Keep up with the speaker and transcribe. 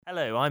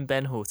Hello, I'm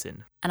Ben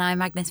Horton. And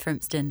I'm Agnes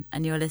Frimpston,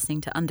 and you're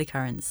listening to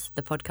Undercurrents,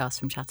 the podcast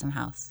from Chatham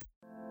House.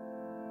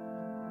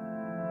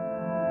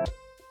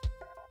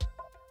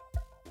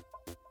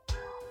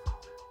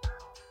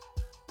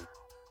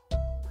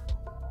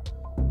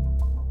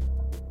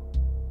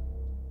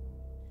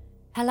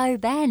 Hello,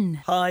 Ben.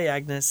 Hi,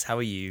 Agnes. How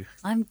are you?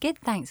 I'm good,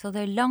 thanks.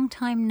 Although long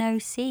time no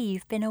see,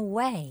 you've been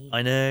away.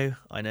 I know.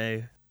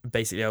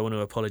 Basically, I want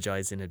to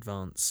apologise in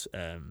advance.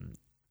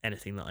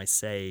 Anything that I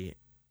say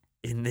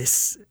in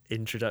this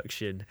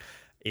introduction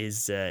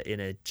is in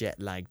a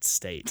jet-lagged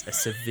state, a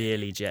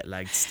severely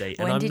jet-lagged state.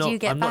 When did you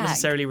get I'm back? not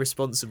necessarily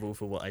responsible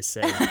for what I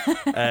say.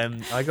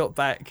 I got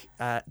back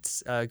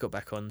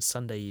on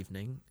Sunday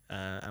evening,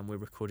 and we're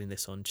recording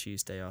this on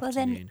Tuesday afternoon. Well,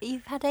 then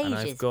you've had ages, and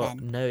I've got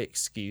Ben. no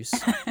excuse,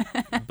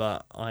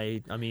 but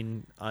I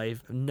mean,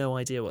 I've no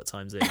idea what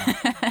time zone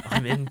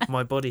I'm in.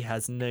 My body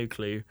has no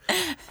clue,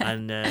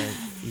 and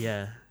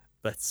yeah.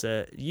 But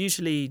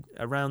usually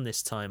around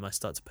this time I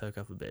start to perk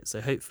up a bit,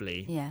 so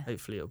hopefully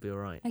it'll be all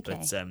right.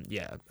 Okay.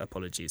 But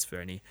apologies for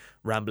any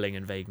rambling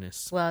and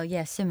vagueness. Well,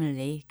 yeah,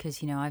 similarly,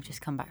 because I've just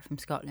come back from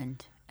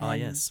Scotland.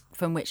 Yes.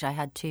 From which I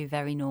had two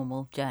very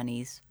normal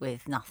journeys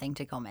with nothing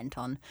to comment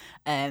on.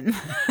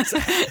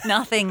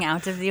 Nothing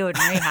out of the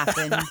ordinary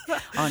happened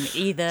on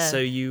either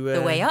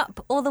the way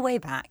up or the way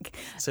back.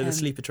 So the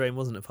sleeper train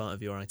wasn't a part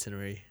of your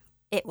itinerary?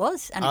 It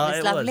was, and it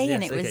was lovely, yes.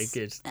 and it was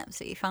good.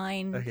 absolutely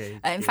fine. Okay,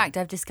 in fact,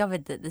 I've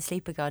discovered that the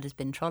sleeper guard has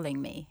been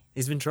trolling me.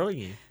 He's been trolling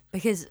you?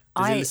 Because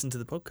Does he listen to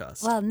the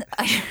podcast? Well,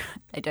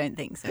 I don't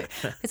think so.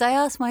 Because I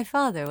asked my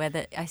father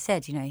I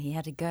said, he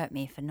had a go at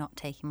me for not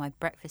taking my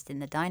breakfast in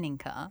the dining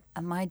car,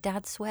 and my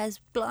dad swears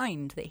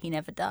blind that he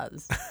never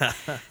does.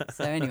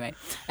 So anyway,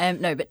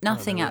 no, but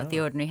nothing out of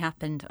the ordinary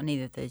happened on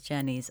either of those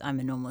journeys. I'm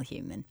a normal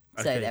human.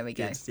 So there we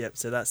go. Yep,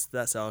 so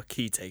that's our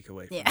key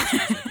takeaway from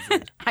this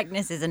episode.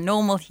 Agnes is a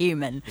normal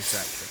human.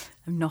 Exactly.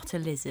 I'm not a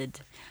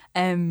lizard.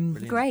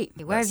 Great.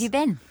 Where have you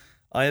been?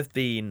 I have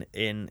been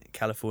in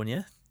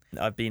California.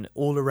 I've been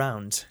all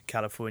around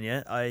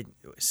California. I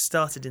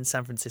started in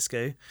San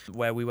Francisco,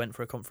 where we went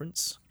for a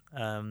conference.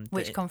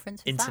 Which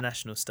conference was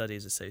International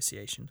Studies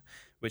Association,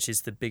 which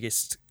is the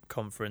biggest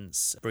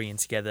conference bringing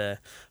together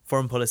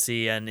foreign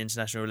policy and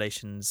international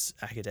relations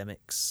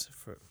academics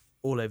for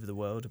all over the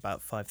world,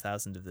 about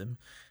 5,000 of them.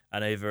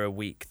 And over a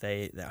week,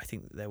 I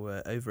think there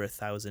were over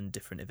 1,000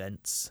 different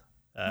events.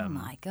 Oh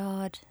my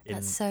God,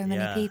 that's so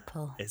many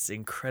people. It's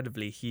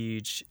incredibly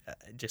huge,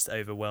 just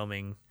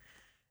overwhelming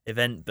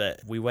event,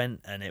 but we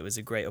went, and it was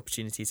a great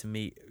opportunity to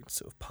meet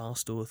sort of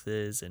past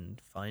authors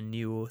and find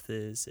new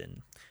authors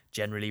and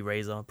generally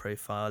raise our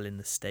profile in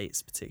the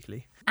States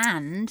particularly.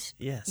 And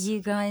yes,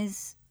 you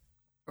guys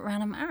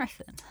ran a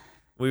marathon.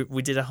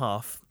 We did a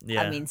half.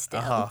 Yeah, I mean, still.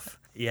 A half.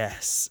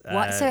 Yes.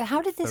 What? So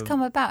how did this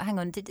come about? Hang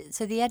on.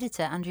 So the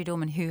editor, Andrew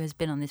Dorman, who has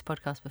been on this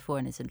podcast before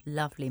and is a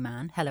lovely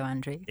man. Hello,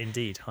 Andrew.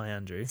 Indeed. Hi,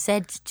 Andrew.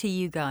 Said to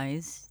you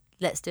guys,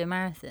 let's do a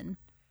marathon.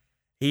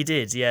 He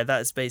did. Yeah,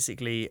 that's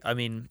basically, I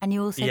mean. And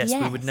you all said yes.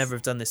 We would never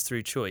have done this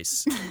through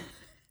choice.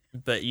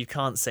 But you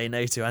can't say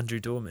no to Andrew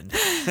Dorman.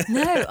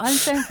 No, I'm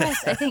so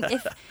impressed. I think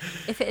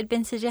if it had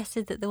been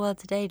suggested that The World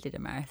Today did a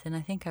marathon,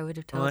 I think I would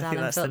have told Alan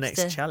that's the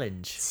next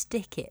challenge.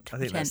 Stick it, I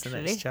think that's the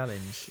next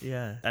challenge,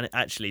 yeah. And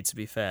actually, to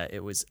be fair,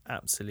 it was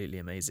absolutely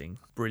amazing.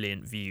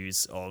 Brilliant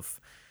views of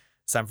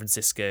San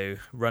Francisco,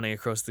 running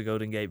across the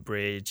Golden Gate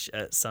Bridge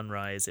at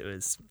sunrise. It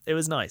was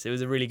nice. It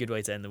was a really good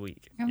way to end the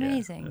week.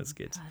 Amazing. Yeah, it was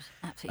good. God,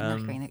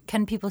 absolutely knackering.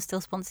 Can people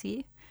still sponsor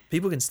you?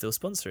 People can still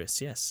sponsor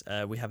us, yes.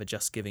 We have a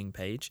Just Giving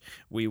page.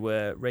 We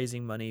were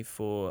raising money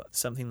for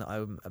something that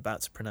I'm about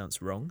to pronounce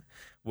wrong,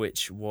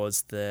 which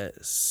was the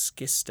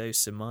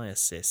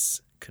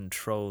Schistosomiasis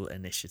Control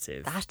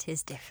Initiative. That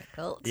is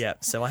difficult. Yeah,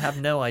 so I have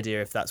no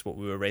idea if that's what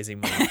we were raising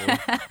money for,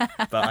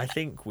 but I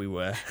think we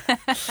were.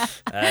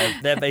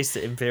 They're based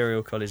at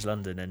Imperial College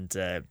London, and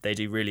they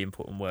do really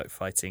important work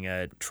fighting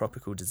a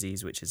tropical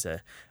disease, which is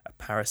a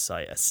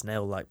parasite, a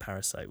snail-like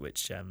parasite,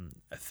 which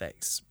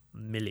affects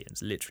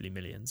literally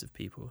millions of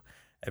people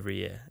every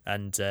year,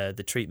 and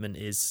the treatment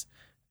is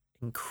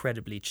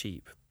incredibly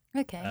cheap.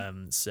 Okay.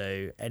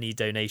 So any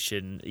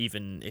donation,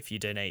 even if you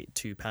donate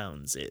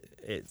 £2,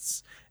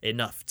 it's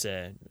enough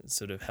to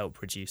sort of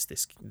help reduce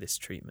this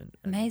treatment.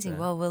 Amazing.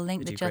 Well, we'll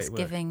link the Just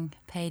Giving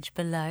page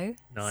below,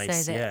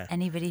 nice, so that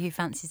anybody who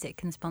fancies it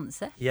can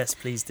sponsor. Yes,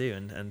 please do,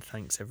 and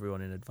thanks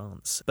everyone in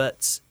advance.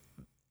 But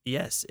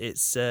yes,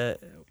 it's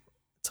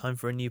time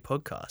for a new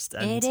podcast.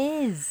 And it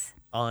is.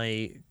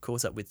 I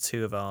caught up with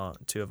two of our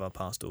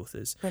past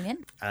authors.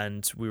 Brilliant.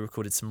 And we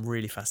recorded some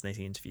really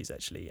fascinating interviews,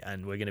 actually,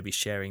 and we're going to be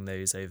sharing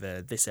those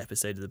over this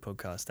episode of the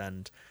podcast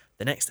and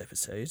the next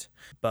episode.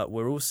 But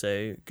we're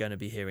also going to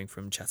be hearing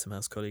from Chatham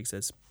House colleagues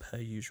as per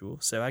usual.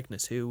 So,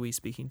 Agnes, who are we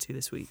speaking to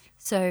this week?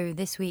 So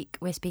this week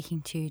we're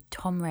speaking to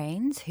Tom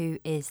Rains, who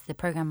is the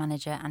Programme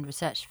Manager and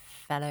Research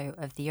Fellow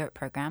of the Europe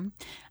Programme,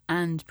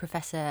 and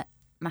Professor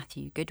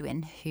Matthew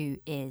Goodwin, who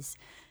is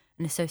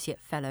an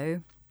Associate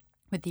Fellow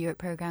with the Europe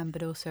Programme,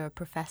 but also a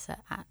professor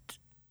at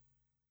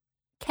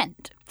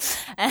Kent.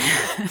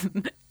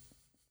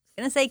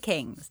 going to say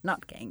kings,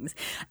 not kings.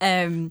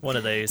 One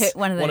of those.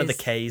 One of the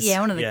Ks. Yeah,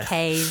 one of the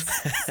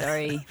Ks.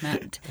 Sorry,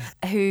 Matt.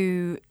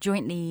 Who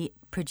jointly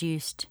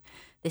produced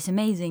this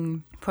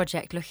amazing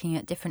project looking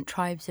at different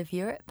tribes of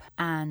Europe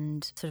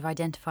and sort of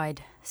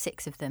identified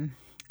 6 of them,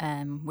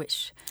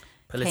 which...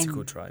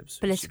 Political tribes.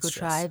 Political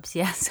tribes,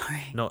 yeah,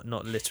 sorry. Not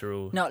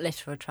literal. Not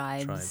literal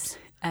tribes.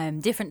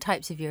 Different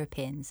types of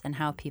Europeans and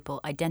how people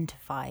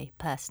identify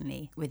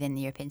personally within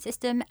the European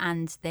system.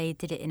 And they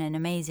did it in an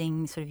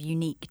amazing, sort of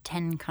unique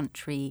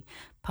 10-country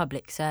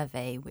public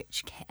survey,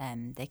 which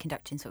they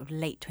conducted in sort of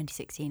late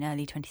 2016,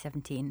 early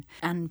 2017,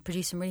 and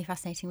produced some really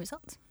fascinating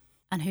results.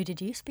 And who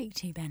did you speak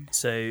to, Ben?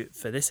 So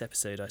for this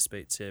episode, I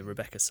spoke to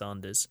Rebecca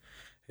Sanders,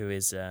 who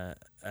is an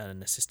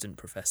assistant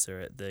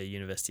professor at the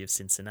University of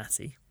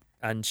Cincinnati.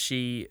 And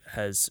she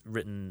has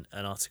written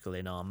an article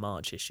in our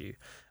March issue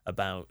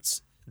about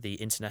the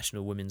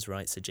International Women's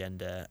Rights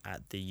Agenda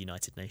at the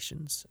United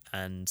Nations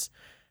and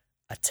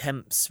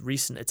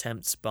recent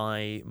attempts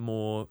by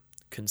more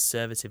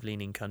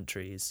conservative-leaning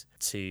countries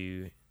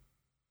to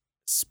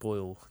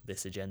spoil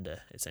this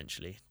agenda,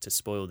 essentially, to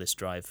spoil this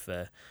drive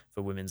for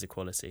women's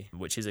equality,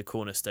 which is a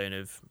cornerstone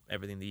of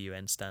everything the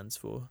UN stands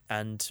for.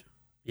 And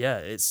yeah,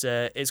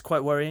 it's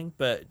quite worrying,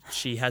 but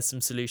she has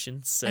some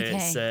solutions, so okay.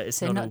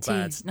 it's not all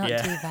bad. Not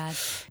too bad.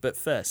 But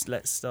first,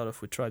 let's start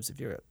off with Tribes of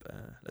Europe.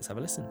 Let's have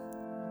a listen.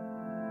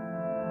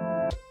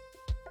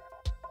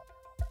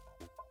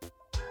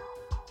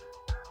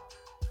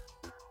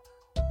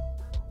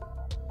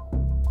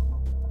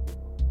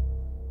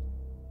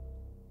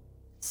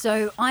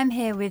 So I'm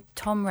here with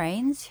Tom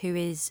Rains, who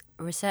is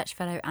a research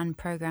fellow and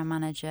programme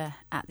manager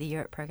at the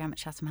Europe programme at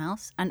Chatham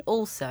House, and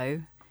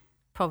also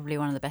probably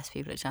one of the best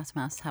people at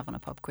Chatham House to have on a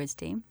pub quiz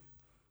team.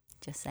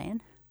 Just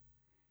saying.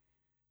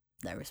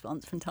 No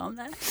response from Tom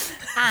there.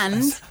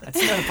 And I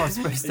don't know if I'm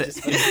supposed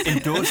to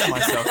endorse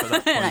myself at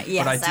that point,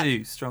 yes, but I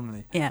do,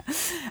 strongly. Yeah.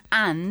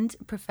 And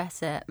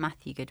Professor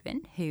Matthew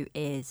Goodwin, who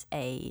is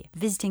a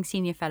visiting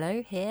senior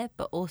fellow here,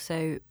 but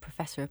also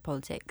Professor of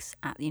Politics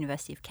at the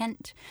University of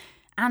Kent,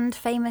 and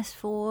famous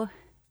for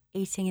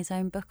eating his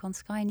own book on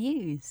Sky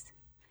News.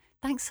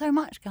 Thanks so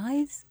much,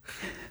 guys.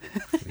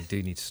 We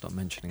do need to stop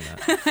mentioning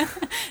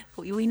that.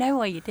 We know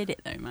why you did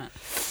it, though, Matt.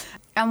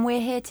 And we're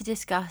here to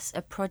discuss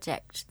a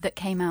project that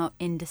came out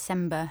in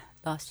December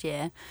last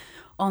year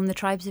on the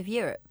tribes of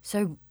Europe.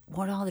 So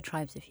what are the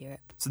tribes of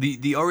Europe? So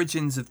the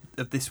origins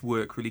of this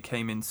work really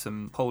came in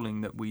some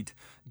polling that we'd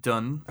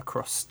done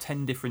across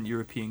 10 different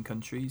European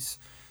countries.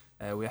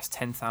 We asked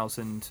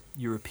 10,000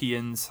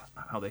 Europeans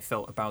how they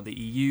felt about the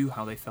EU,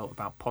 how they felt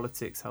about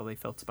politics, how they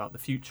felt about the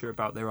future,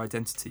 about their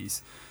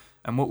identities.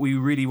 And what we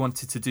really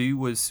wanted to do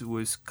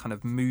was kind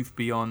of move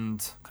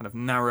beyond kind of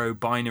narrow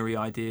binary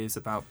ideas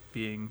about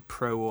being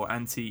pro or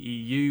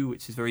anti-EU,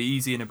 which is very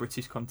easy in a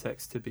British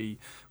context to be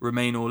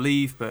remain or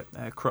leave, but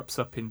crops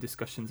up in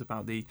discussions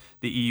about the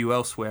EU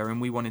elsewhere. And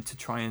we wanted to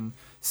try and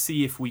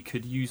see if we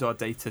could use our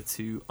data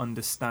to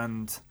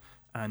understand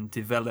and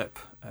develop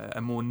a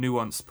more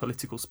nuanced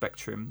political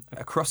spectrum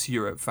across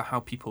Europe for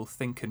how people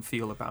think and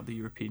feel about the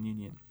European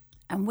Union.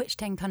 And which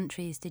 10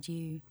 countries did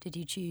you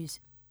choose?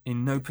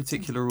 In no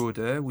particular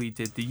order, we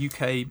did the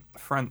UK,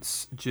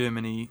 France,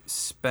 Germany,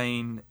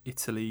 Spain,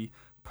 Italy,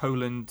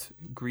 Poland,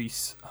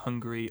 Greece,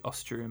 Hungary,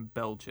 Austria and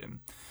Belgium.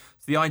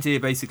 So the idea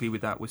basically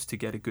with that was to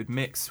get a good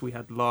mix. We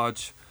had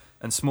large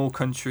and small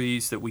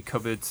countries that we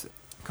covered,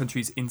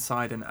 countries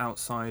inside and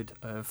outside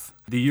of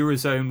the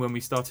Eurozone when we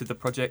started the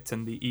project,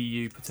 and the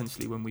EU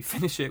potentially when we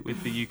finish it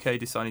with the UK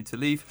deciding to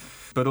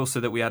leave, but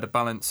also that we had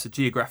a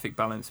geographic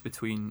balance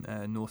between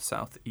north,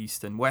 south,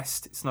 east and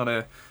west. It's not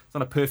a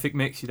perfect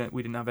mix.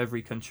 We didn't have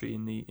every country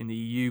in the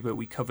EU, but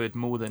we covered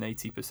more than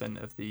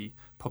 80% of the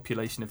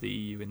population of the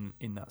EU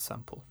in that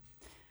sample.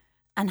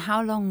 And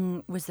how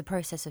long was the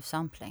process of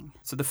sampling?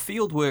 So the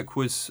field work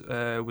was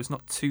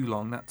not too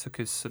long. That took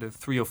us sort of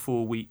 3 or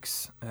 4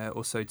 weeks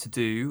or so to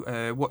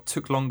do. What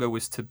took longer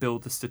was to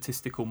build the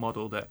statistical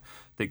model that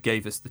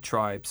gave us the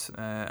tribes.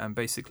 And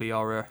basically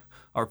our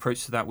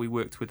approach to that, we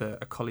worked with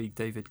a colleague,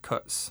 David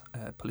Cutts,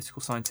 a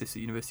political scientist at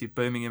the University of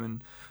Birmingham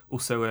and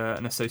also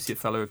an associate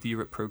fellow of the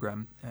Europe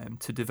programme,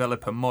 to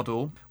develop a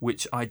model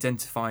which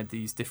identified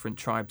these different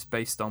tribes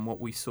based on what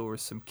we saw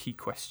as some key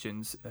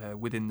questions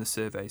within the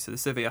survey. So the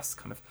survey asked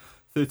kind of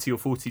 30 or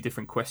 40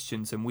 different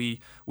questions, and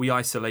we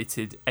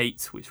isolated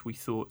 8 which we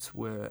thought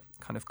were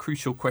kind of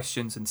crucial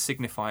questions and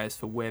signifiers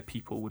for where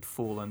people would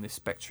fall on this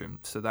spectrum.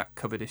 So that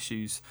covered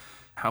issues,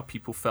 how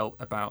people felt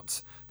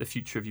about the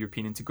future of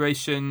European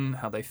integration,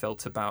 how they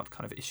felt about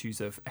kind of issues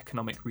of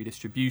economic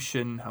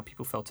redistribution, how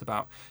people felt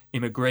about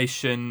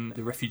immigration,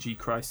 the refugee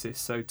crisis.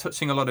 So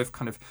touching a lot of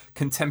kind of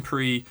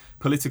contemporary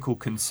political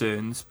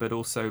concerns, but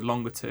also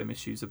longer term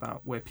issues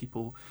about where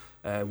people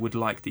would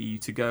like the EU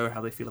to go,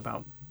 how they feel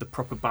about the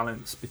proper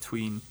balance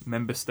between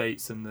member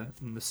states and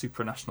the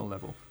supranational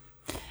level.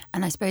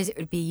 And I suppose it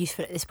would be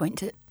useful at this point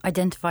to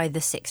identify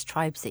the 6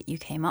 tribes that you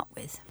came up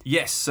with.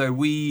 Yes, so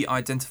we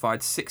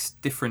identified 6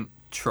 different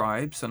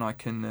tribes, and I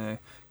can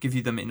give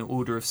you them in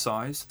order of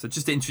size. So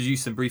just to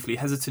introduce them briefly,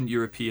 hesitant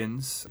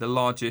Europeans, the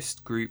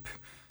largest group,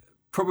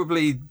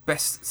 Probably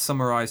best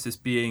summarised as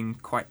being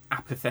quite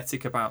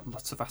apathetic about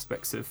lots of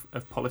aspects of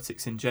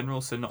politics in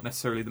general, so not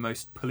necessarily the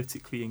most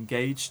politically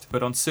engaged.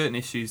 But on certain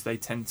issues, they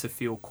tend to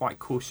feel quite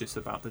cautious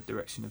about the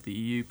direction of the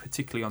EU,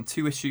 particularly on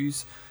two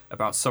issues,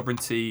 about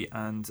sovereignty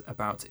and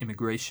about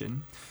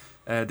immigration.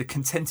 The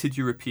contented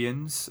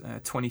Europeans,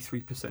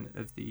 23%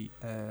 of the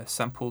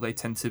sample, they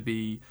tend to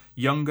be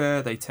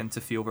younger, they tend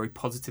to feel very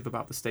positive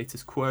about the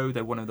status quo.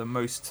 They're one of the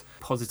most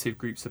positive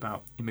groups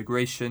about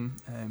immigration.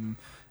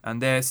 And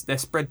they're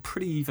spread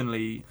pretty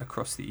evenly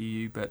across the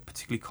EU, but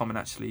particularly common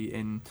actually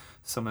in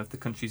some of the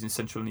countries in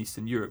Central and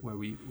Eastern Europe where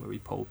we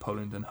polled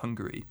Poland and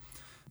Hungary.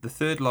 The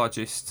third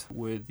largest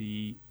were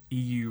the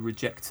EU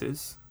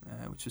rejectors,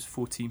 which was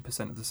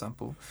 14% of the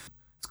sample.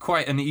 It's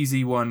quite an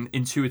easy one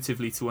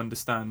intuitively to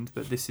understand,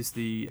 but this is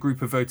the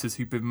group of voters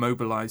who've been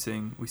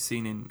mobilising. We've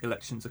seen in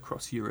elections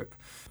across Europe.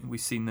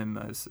 We've seen them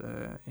as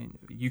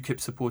UKIP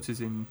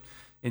supporters in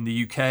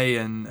the UK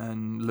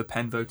and Le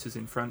Pen voters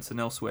in France and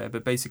elsewhere,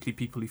 but basically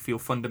people who feel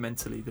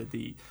fundamentally that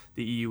the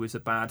EU is a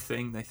bad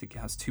thing. They think it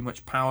has too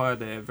much power.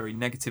 They're very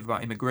negative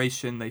about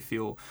immigration. They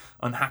feel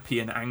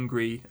unhappy and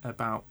angry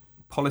about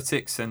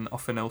politics and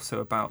often also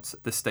about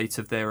the state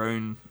of their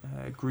own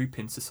group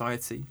in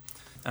society.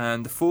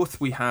 And the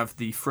fourth, we have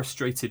the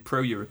frustrated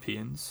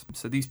pro-Europeans.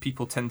 So these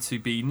people tend to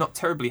be not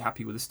terribly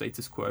happy with the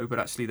status quo, but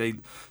actually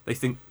they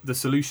think the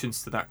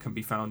solutions to that can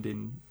be found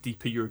in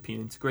deeper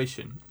European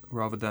integration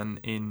rather than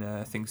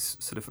in things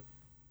sort of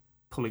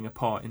pulling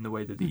apart in the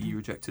way that the EU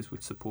rejectors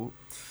would support.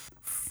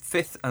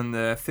 Fifth, and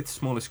the fifth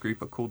smallest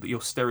group, are called the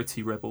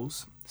austerity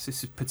rebels. So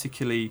this is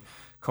particularly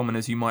common,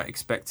 as you might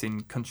expect,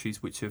 in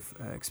countries which have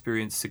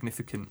experienced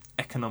significant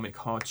economic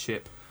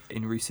hardship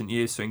in recent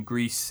years, so in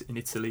Greece, in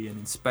Italy and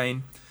in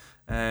Spain.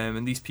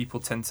 And these people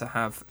tend to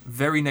have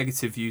very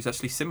negative views,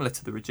 actually similar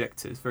to the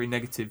rejectors, very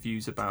negative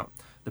views about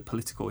the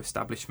political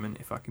establishment,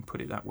 if I can put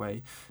it that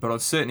way. But on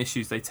certain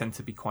issues, they tend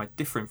to be quite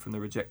different from the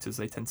rejectors.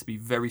 They tend to be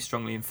very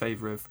strongly in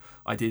favour of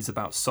ideas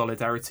about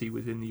solidarity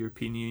within the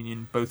European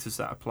Union, both as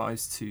that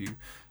applies to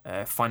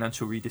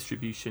financial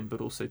redistribution, but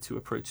also to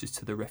approaches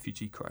to the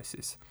refugee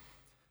crisis.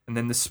 And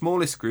then the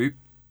smallest group,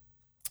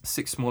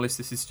 sixth smallest,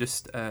 this is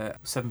just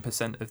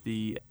 7% of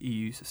the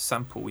EU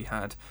sample we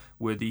had,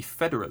 were the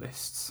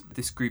federalists.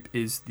 This group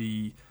is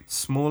the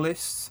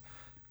smallest,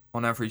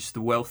 on average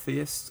the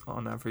wealthiest,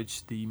 on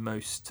average the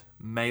most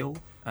male,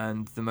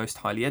 and the most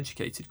highly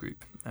educated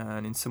group.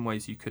 And in some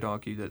ways you could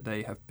argue that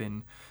they have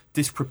been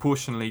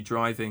disproportionately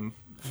driving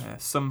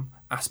some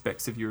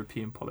aspects of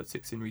European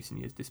politics in recent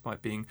years,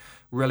 despite being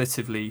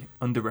relatively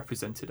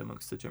underrepresented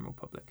amongst the general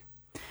public.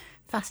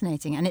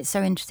 Fascinating. And it's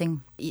so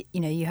interesting,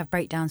 you have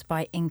breakdowns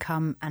by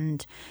income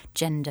and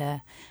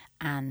gender,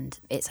 and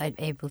it's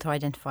able to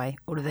identify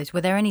all of those.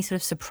 Were there any sort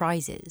of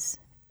surprises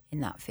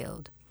in that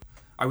field?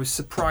 I was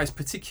surprised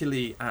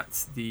particularly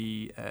at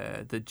the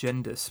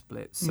gender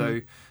split.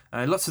 So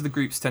lots of the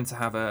groups tend to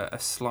have a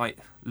slight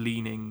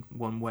leaning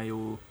one way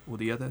or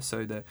the other.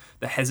 So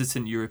the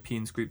hesitant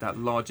Europeans group, that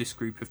largest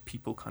group of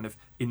people kind of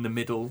in the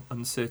middle,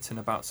 uncertain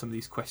about some of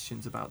these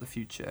questions about the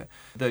future,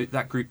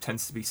 that group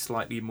tends to be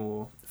slightly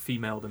more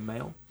female than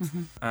male.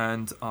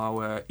 And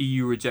our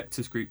EU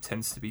rejectors group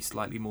tends to be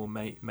slightly more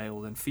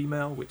male than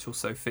female, which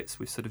also fits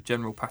with sort of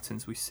general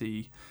patterns we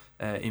see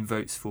in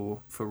votes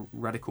for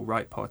radical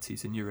right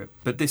parties in Europe.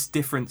 But this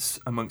difference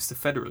amongst the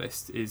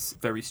federalists is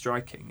very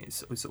striking.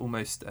 It's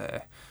almost,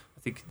 I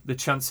think the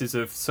chances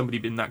of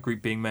somebody in that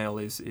group being male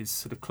is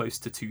sort of close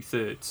to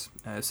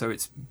 2/3. So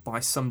it's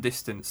by some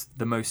distance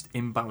the most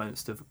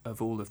imbalanced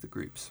of all of the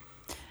groups.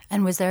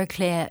 And was there a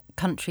clear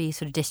country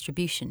sort of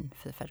distribution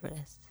for the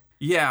federalists?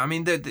 Yeah, I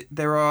mean,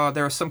 there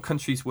are some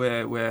countries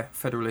where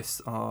federalists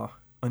are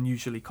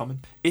unusually common.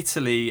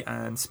 Italy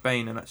and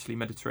Spain and actually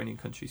Mediterranean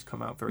countries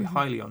come out very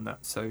highly on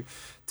that. So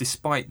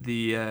despite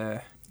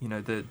the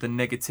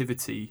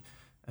negativity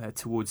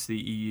towards the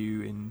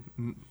EU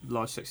in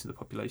large sections of the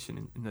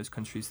population in those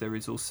countries, there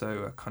is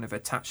also a kind of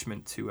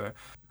attachment to a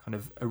kind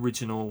of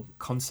original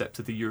concept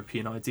of the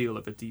European ideal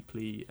of a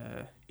deeply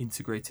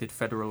integrated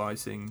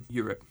federalising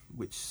Europe,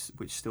 which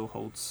still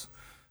holds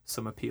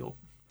some appeal.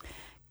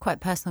 Quite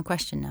personal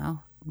question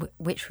now.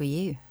 Which were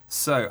you?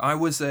 So I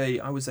was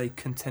a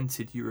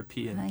contented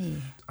European.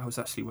 Aye. I was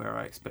actually where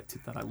I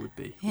expected that I would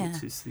be, Yeah.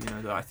 which is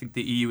that I think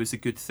the EU is a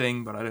good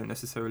thing, but I don't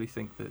necessarily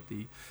think that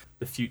the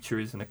future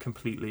is in a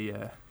completely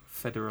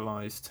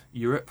federalised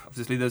Europe.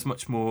 Obviously, there's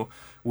much more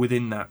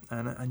within that,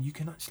 and you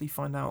can actually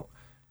find out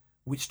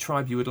which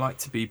tribe you would like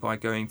to be by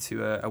going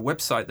to a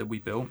website that we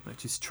built,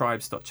 which is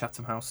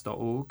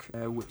tribes.chathamhouse.org,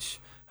 which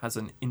has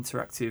an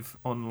interactive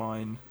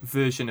online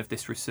version of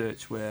this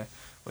research where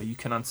you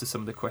can answer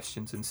some of the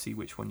questions and see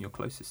which one you're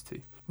closest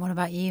to. What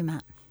about you,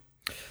 Matt?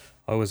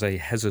 I was a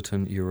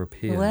hesitant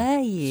European. Were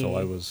you? So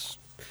I was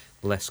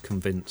less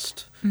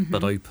convinced,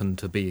 but open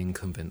to being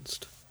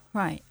convinced.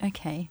 Right,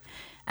 okay.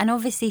 And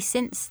obviously,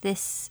 since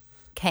this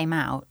came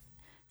out,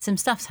 some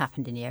stuff's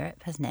happened in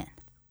Europe, hasn't it?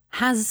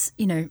 Has,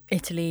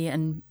 Italy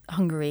and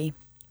Hungary,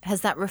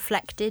 has that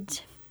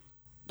reflected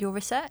your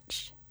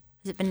research?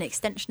 Has it been an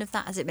extension of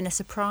that? Has it been a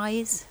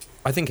surprise?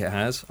 I think it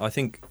has. I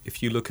think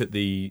if you look at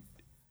the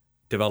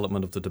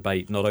development of the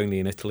debate, not only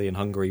in Italy and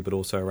Hungary, but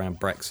also around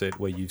Brexit,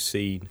 where you've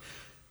seen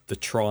the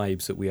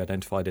tribes that we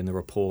identified in the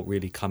report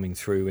really coming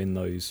through in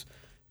those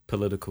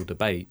political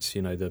debates,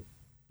 the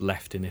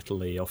left in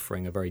Italy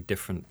offering a very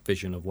different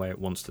vision of where it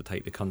wants to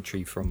take the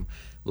country from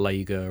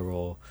Lega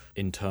or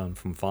in turn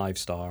from Five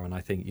Star. And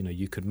I think,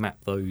 you could map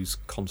those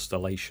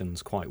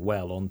constellations quite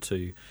well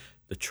onto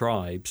the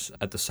tribes.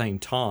 At the same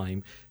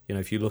time,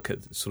 if you look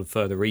at sort of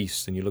further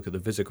east and you look at the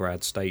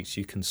Visegrad states,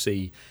 you can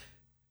see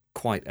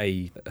quite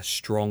a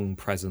strong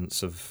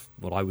presence of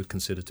what I would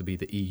consider to be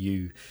the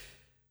EU.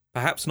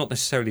 Perhaps not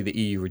necessarily the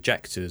EU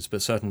rejectors,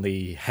 but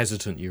certainly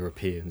hesitant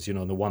Europeans.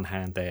 On the one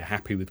hand, they're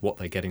happy with what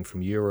they're getting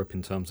from Europe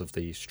in terms of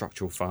the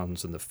structural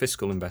funds and the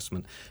fiscal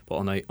investment. But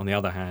on the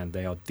other hand,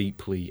 they are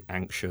deeply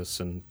anxious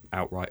and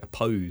outright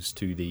opposed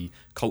to the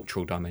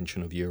cultural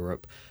dimension of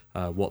Europe,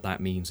 what that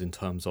means in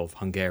terms of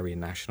Hungarian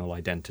national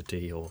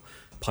identity or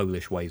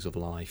Polish ways of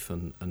life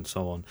and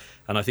so on.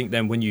 And I think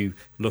then when you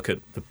look at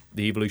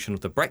the evolution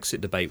of the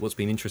Brexit debate, what's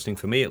been interesting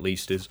for me at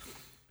least is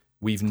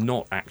we've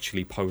not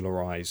actually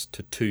polarised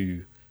to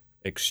two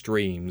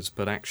extremes,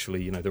 but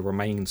actually, the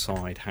Remain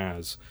side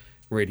has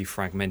really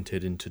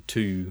fragmented into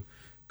two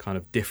kind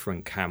of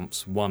different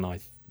camps. One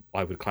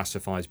I would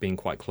classify as being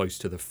quite close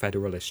to the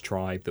federalist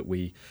tribe that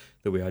we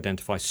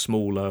identify,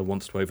 smaller,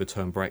 wants to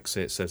overturn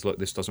Brexit, says, look,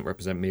 this doesn't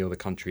represent me or the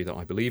country that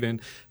I believe in.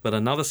 But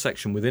another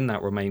section within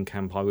that Remain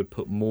camp I would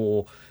put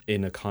more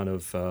in a kind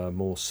of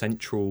more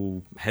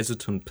central,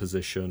 hesitant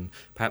position,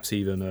 perhaps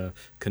even a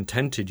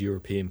contented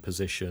European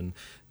position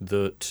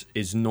that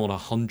is not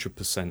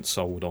 100%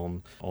 sold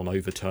on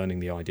overturning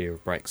the idea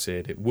of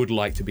Brexit. It would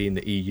like to be in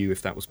the EU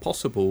if that was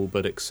possible,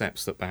 but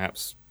accepts that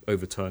perhaps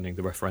overturning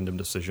the referendum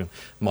decision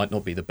might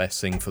not be the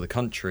best thing for the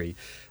country.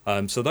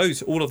 So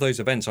all of those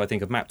events, I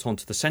think, have mapped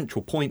onto the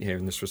central point here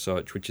in this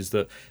research, which is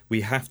that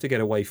we have to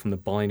get away from the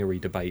binary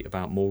debate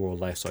about more or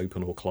less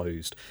open or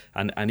closed.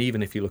 And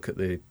even if you look at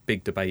the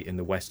big debate in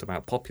the West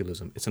about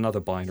populism, it's another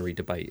binary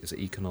debate. Is it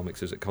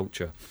economics? Is it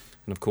culture?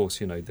 And of course,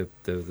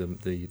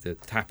 the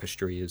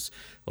tapestry is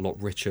a lot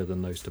richer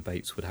than those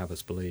debates would have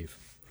us believe.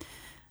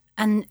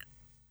 And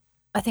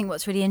I think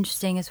what's really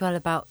interesting as well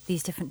about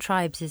these different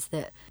tribes is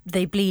that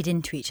they bleed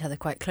into each other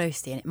quite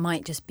closely, and it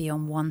might just be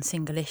on one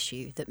single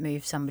issue that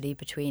moves somebody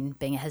between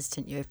being a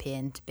hesitant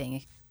European to being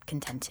a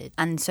contented.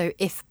 And so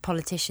if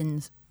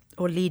politicians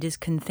or leaders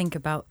can think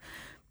about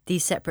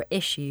these separate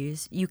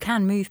issues, you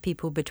can move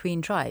people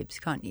between tribes,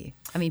 can't you?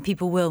 I mean,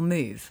 people will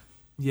move.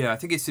 Yeah, I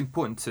think it's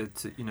important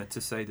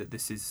to say that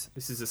this is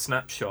a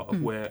snapshot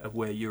of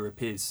where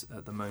Europe is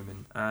at the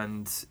moment,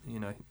 and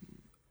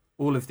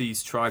all of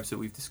these tribes that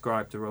we've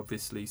described are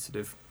obviously sort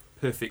of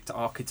perfect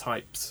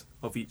archetypes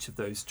of each of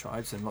those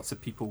tribes, and lots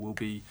of people will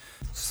be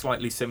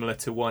slightly similar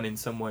to one in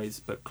some ways,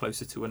 but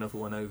closer to another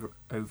one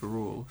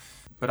overall.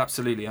 But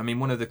absolutely, I mean,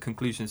 one of the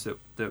conclusions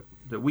that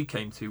we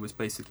came to was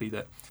basically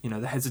that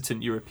the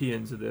hesitant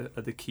Europeans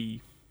are the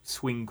key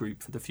swing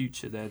group for the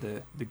future.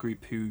 They're the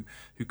group who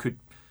could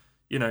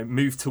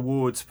move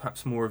towards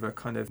perhaps more of a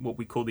kind of what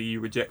we call the EU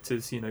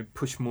rejectors,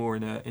 push more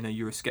in a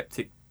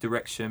Eurosceptic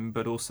direction,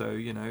 but also,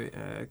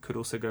 could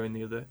also go in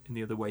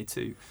the other way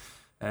too.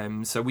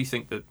 So we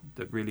think that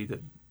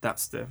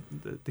that's the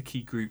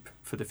key group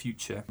for the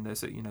future. And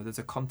there's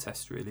a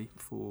contest really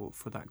for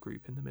that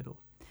group in the middle.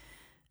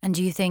 And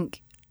do you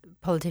think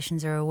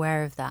politicians are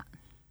aware of that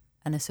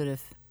and are sort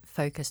of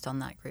focused on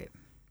that group?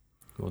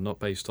 Well, not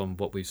based on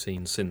what we've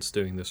seen since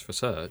doing this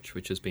research,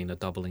 which has been a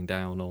doubling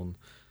down on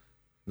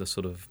the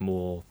sort of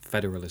more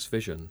federalist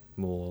vision,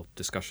 more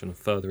discussion of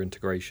further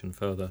integration,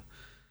 further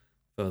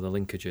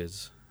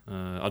linkages.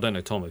 I don't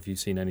know, Tom, have you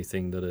seen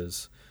anything that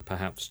is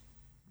perhaps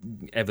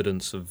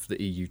evidence of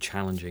the EU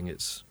challenging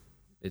its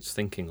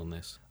thinking on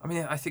this? I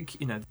mean, I think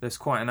there's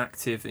quite an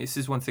active. This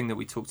is one thing that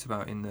we talked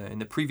about in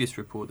the previous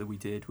report that we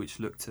did, which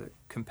looked at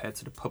compared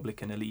to the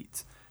public and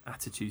elite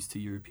attitudes to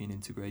European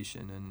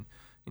integration, and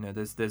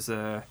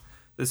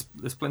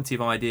there's plenty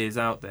of ideas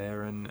out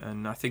there,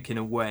 and I think in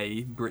a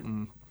way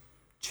Britain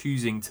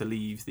choosing to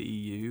leave the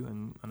EU,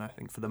 and I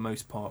think for the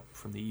most part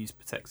from the EU's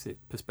perspective,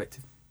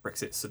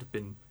 Brexit's sort of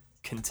been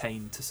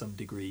contained to some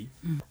degree,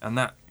 and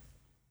that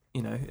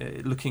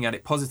looking at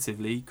it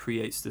positively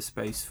creates the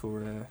space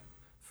for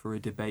a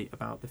debate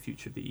about the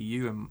future of the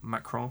EU, and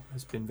Macron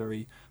has been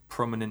very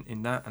prominent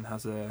in that and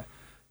has a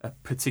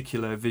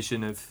particular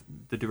vision of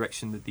the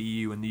direction that the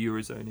EU and the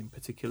Eurozone in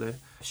particular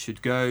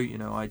should go.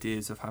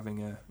 Ideas of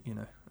having a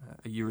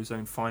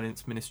Eurozone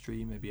finance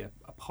ministry, maybe a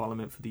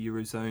parliament for the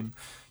Eurozone.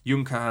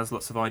 Juncker has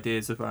lots of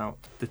ideas about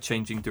the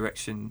changing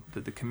direction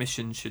that the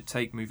Commission should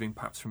take, moving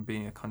perhaps from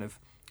being a kind of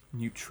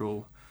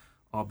neutral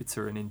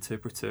arbiter and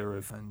interpreter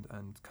of and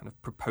kind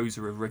of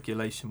proposer of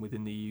regulation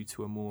within the EU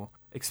to a more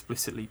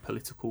explicitly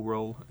political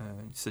role.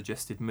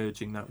 Suggested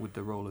merging that with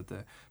the role of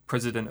the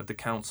President of the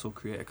Council,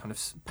 create a kind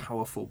of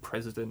powerful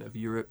President of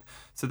Europe.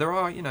 So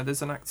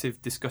there's an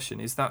active discussion.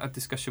 Is that a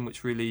discussion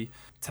which really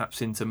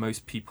taps into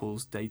most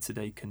people's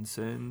day-to-day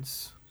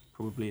concerns?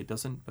 probably it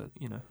doesn't. But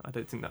I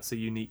don't think that's a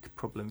unique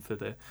problem for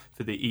the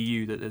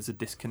EU, that there's a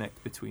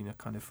disconnect between a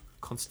kind of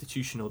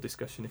constitutional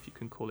discussion, if you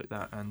can call it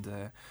that, and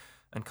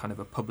kind of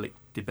a public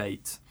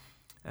debate.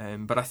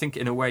 But I think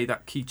in a way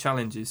that key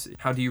challenge is,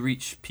 how do you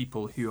reach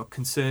people who are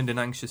concerned and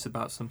anxious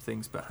about some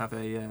things, but have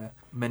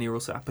many are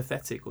also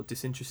apathetic or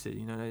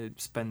disinterested. They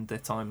spend their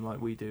time like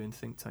we do in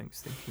think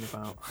tanks thinking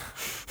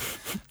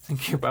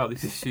about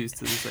these issues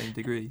to the same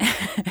degree.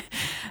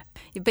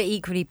 But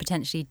equally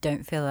potentially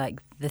don't feel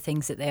like the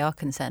things that they are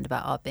concerned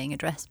about are being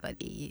addressed by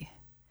the EU.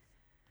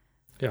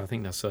 Yeah, I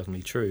think that's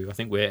certainly true. I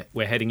think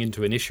we're heading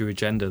into an issue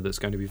agenda that's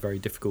going to be very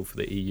difficult for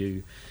the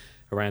EU,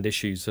 around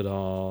issues that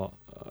are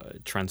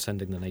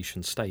transcending the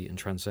nation state and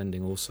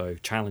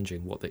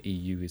challenging what the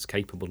EU is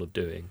capable of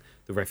doing.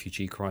 The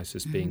refugee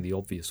crisis being the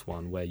obvious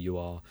one, where you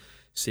are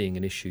seeing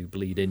an issue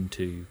bleed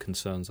into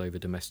concerns over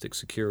domestic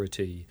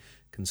security,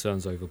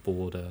 concerns over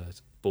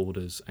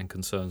borders, and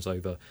concerns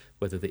over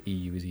whether the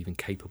EU is even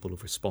capable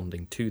of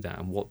responding to that,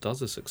 and what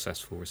does a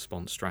successful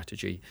response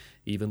strategy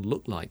even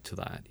look like to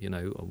that.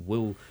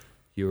 Will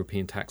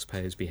European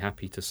taxpayers be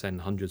happy to send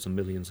hundreds of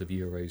millions of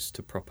euros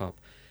to prop up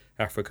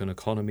African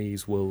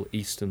economies? Will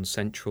Eastern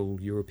Central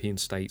European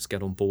states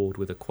get on board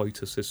with a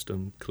quota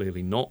system?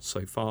 Clearly not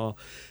so far.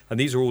 And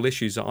these are all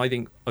issues that I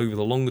think over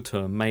the longer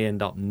term may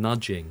end up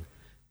nudging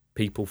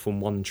people from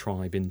one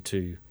tribe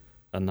into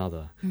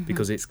another,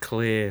 because it's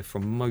clear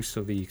from most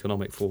of the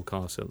economic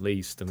forecasts, at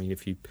least. I mean,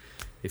 if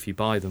you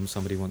buy them,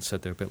 somebody once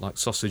said they're a bit like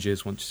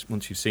sausages. Once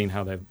you've seen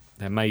how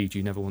they're made,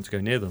 you never want to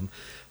go near them.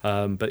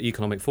 But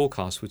economic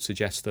forecasts would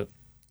suggest that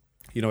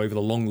over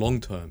the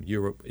long term,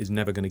 Europe is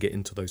never going to get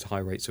into those high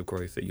rates of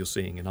growth that you're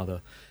seeing in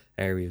other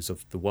areas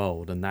of the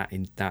world, and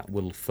that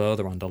will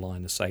further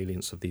underline the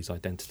salience of these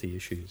identity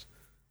issues.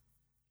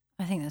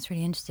 I think that's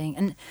really interesting.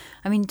 And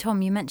I mean,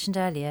 Tom, you mentioned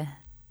earlier,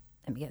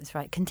 let me get this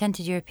right,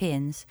 contented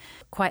Europeans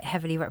quite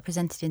heavily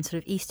represented in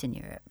sort of Eastern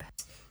Europe.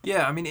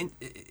 Yeah, I mean,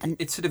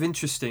 it's sort of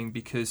interesting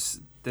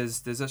because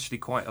there's actually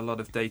quite a lot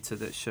of data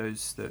that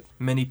shows that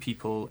many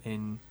people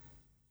in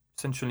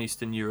Central and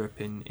Eastern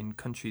Europe, in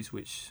countries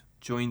which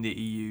joined the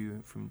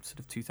EU from sort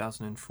of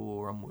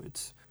 2004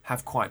 onwards,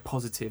 have quite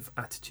positive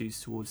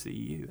attitudes towards the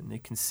EU, and they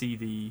can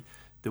see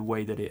the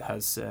way that it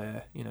has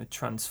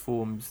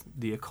transformed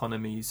the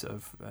economies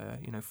of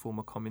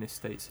former communist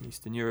states in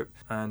Eastern Europe,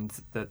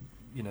 and that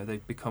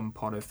they've become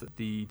part of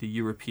the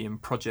European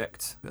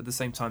project. At the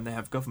same time, they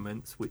have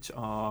governments which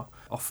are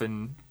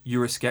often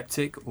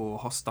Eurosceptic or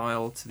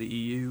hostile to the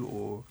EU,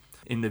 or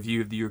in the view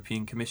of the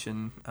European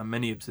Commission and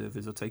many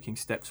observers, are taking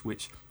steps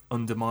which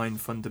undermine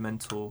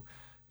fundamental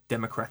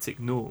democratic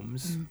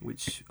norms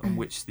on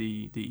which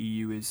the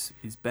EU is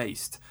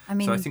based.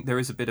 So I think there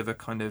is a bit of a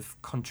kind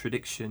of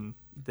contradiction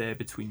there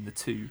between the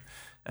two.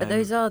 But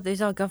those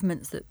are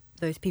governments that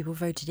those people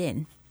voted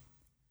in.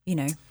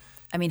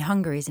 I mean,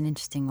 Hungary is an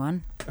interesting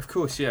one. Of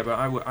course, yeah, but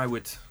I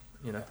would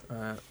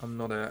I'm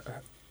not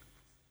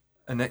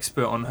an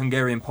expert on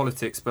Hungarian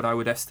politics, but I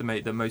would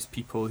estimate that most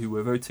people who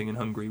were voting in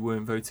Hungary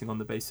weren't voting on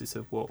the basis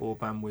of what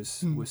Orbán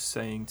was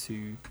saying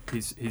to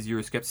his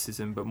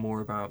Euroscepticism, but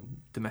more about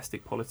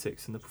domestic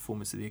politics and the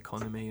performance of the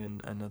economy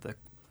and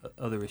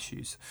other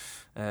issues.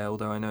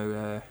 Although I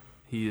know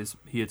he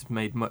has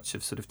made much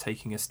of sort of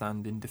taking a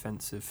stand in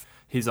defence of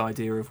his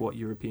idea of what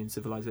European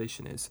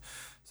civilization is.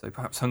 So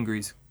perhaps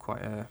Hungary's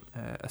quite a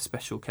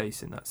special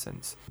case in that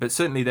sense. But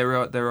certainly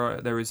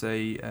there is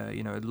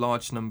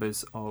large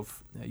numbers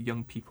of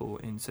young people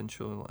in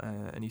Central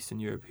and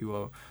Eastern Europe who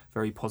are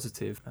very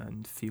positive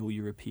and feel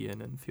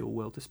European and feel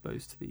well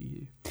disposed to the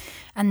EU.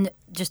 And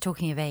just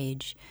talking of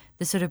age,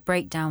 the sort of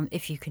breakdown,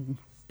 if you can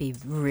be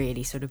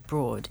really sort of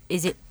broad,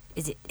 does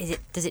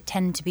it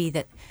tend to be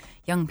that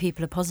young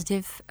people are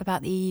positive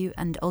about the EU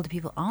and older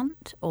people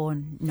aren't, or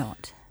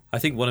not? I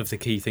think one of the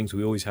key things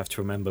we always have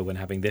to remember when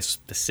having this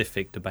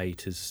specific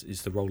debate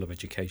is the role of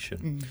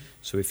education.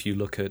 So if you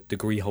look at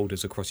degree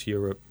holders across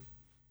Europe,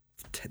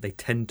 they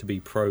tend to be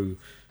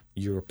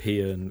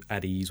pro-European,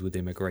 at ease with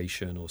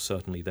immigration, or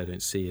certainly they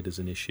don't see it as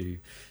an issue,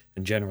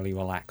 and generally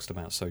relaxed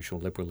about social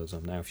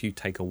liberalism. Now, if you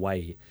take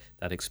away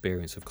that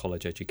experience of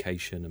college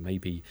education, and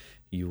maybe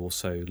you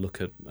also look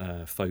at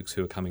folks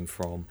who are coming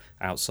from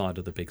outside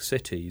of the big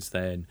cities,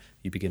 then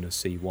you begin to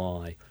see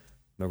why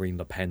Marine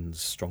Le Pen's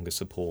strongest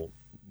support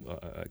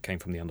came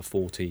from the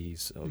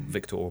under-40s.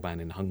 Viktor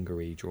Orbán in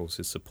Hungary draws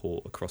his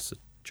support across the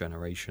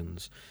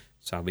generations.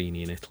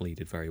 Salvini in Italy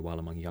did very well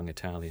among young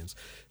Italians.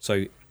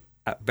 So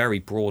at very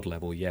broad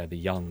level, yeah, the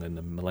young and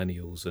the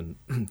millennials and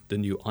the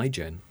new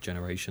iGen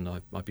generation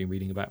I've been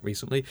reading about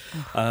recently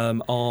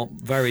are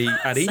very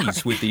at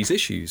ease with these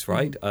issues,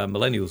 right?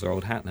 Millennials are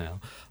old hat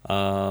now.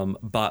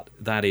 But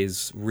that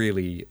is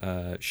really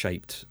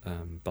shaped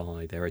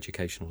by their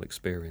educational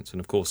experience.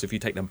 And of course, if you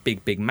take the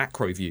big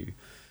macro view,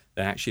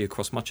 actually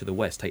across much of the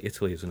West, take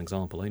Italy as an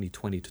example, only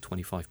 20 to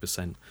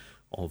 25%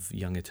 of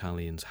young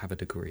Italians have a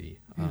degree.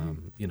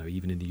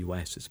 Even in the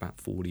US, it's about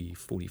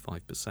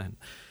 45%.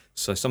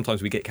 So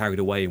sometimes we get carried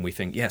away and we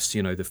think, yes,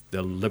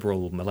 the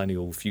liberal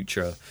millennial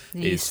future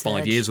is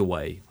 5 years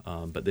away,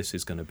 but this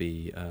is going to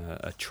be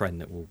a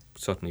trend that will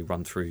certainly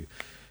run through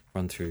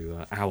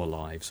our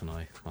lives, and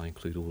I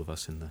include all of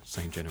us in the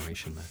same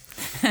generation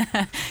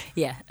there.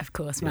 Yeah, of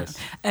course, Matt.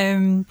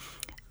 Yes.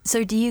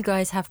 So do you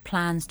guys have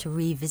plans to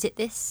revisit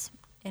this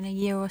in a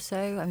year or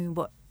so? I mean,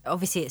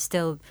 obviously it's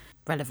still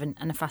relevant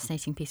and a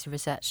fascinating piece of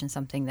research and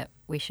something that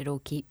we should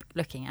all keep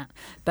looking at.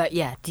 But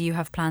yeah, do you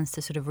have plans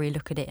to sort of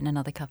relook at it in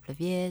another couple of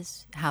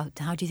years? How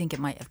do you think it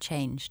might have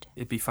changed?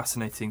 It'd be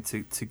fascinating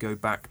to go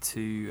back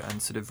to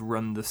and sort of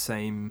run the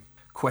same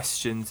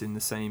questions in the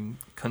same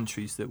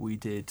countries that we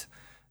did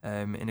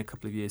in a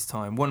couple of years'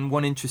 time.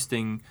 One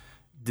interesting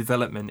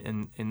development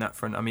in that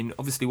front, I mean,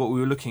 obviously what we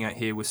were looking at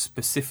here was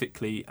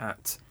specifically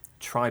at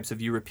tribes of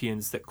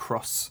Europeans that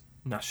cross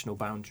national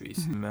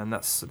boundaries. And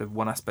that's sort of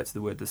one aspect of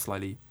the word that's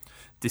slightly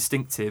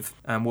distinctive.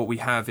 And what we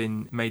have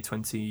in May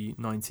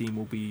 2019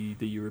 will be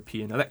the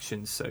European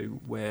elections,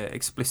 so where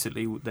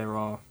explicitly there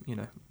are,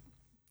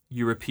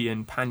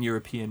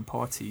 pan-European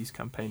parties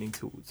campaigning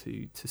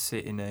to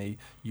sit in a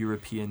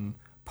European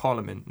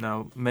parliament.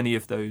 Now, many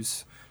of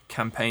those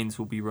campaigns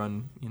will be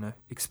run,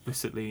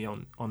 explicitly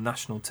on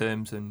national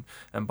terms and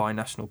by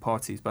national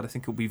parties. But I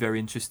think it'll be very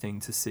interesting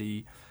to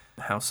see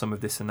how some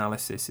of this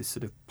analysis is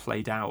sort of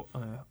played out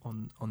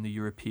on the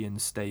European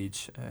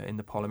stage in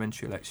the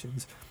parliamentary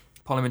elections.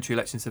 Parliamentary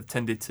elections have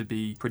tended to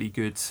be pretty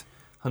good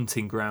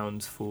hunting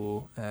grounds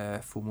for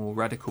more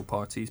radical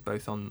parties,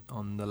 both on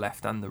the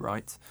left and the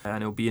right.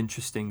 And it'll be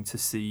interesting to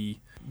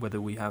see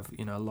whether we have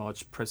a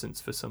large presence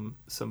for some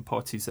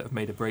parties that have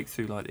made a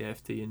breakthrough, like the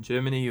AfD in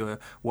Germany, or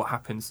what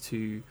happens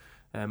to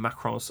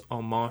Macron's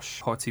En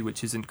Marche party,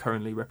 which isn't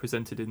currently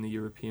represented in the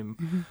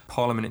European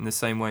Parliament in the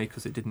same way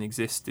because it didn't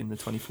exist in the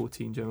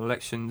 2014 general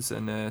elections.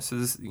 And so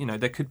there's,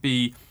 there could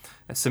be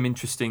some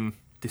interesting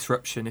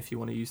disruption, if you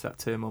want to use that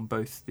term, on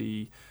both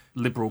the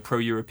liberal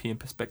pro-European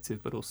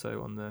perspective, but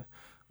also on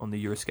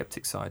the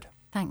Eurosceptic side.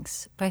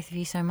 Thanks, both of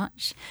you, so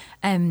much.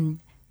 You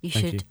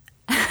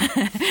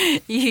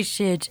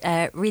should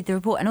read the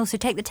report and also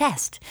take the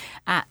test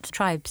at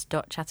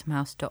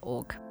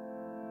tribes.chathamhouse.org.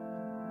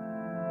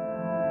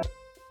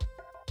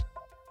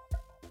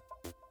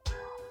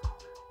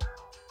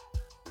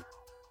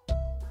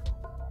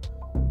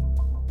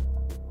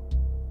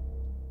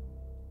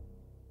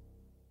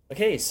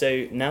 Okay,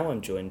 so now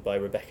I'm joined by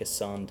Rebecca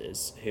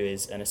Sanders, who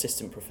is an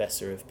assistant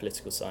professor of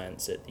political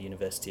science at the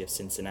University of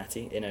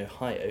Cincinnati in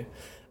Ohio,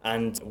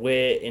 and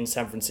we're in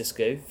San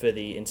Francisco for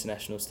the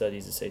International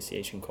Studies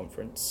Association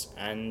conference,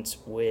 and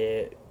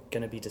we're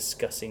going to be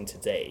discussing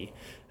today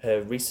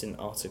her recent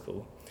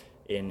article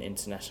in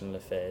International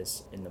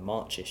Affairs in the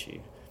March issue,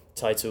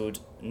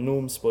 titled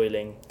Norm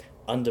Spoiling,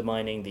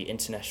 Undermining the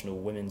International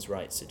Women's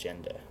Rights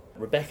Agenda.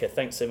 Rebecca,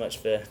 thanks so much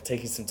for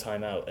taking some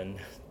time out and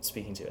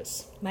speaking to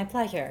us. My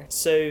pleasure.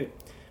 So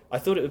I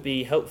thought it would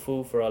be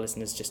helpful for our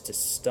listeners just to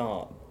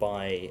start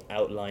by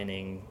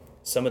outlining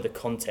some of the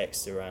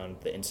context around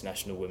the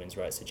International Women's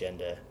Rights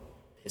Agenda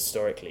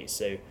historically.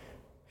 So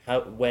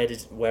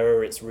where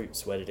are its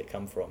roots? Where did it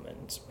come from,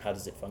 and how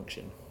does it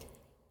function?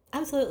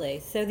 Absolutely.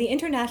 So the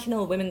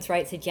International Women's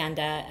Rights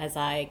Agenda, as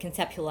I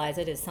conceptualize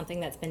it, is something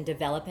that's been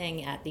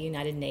developing at the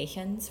United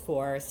Nations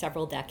for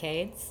several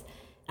decades.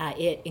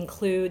 It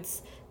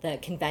includes the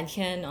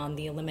Convention on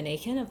the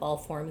Elimination of All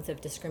Forms of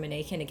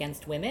Discrimination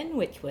Against Women,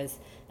 which was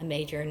a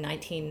major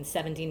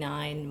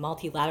 1979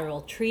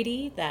 multilateral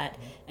treaty that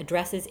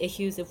addresses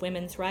issues of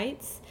women's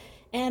rights.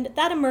 And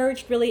that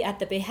emerged really at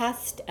the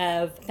behest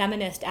of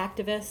feminist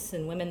activists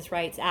and women's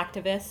rights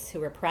activists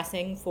who were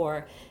pressing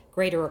for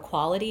greater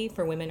equality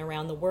for women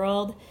around the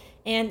world.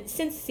 And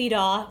since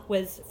CEDAW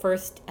was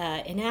first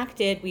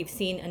enacted, we've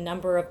seen a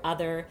number of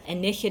other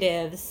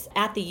initiatives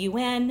at the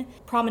UN,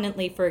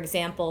 prominently, for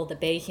example, the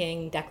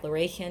Beijing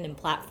Declaration and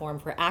Platform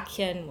for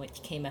Action,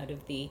 which came out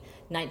of the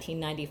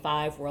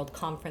 1995 World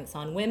Conference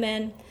on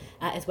Women,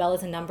 as well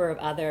as a number of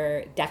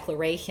other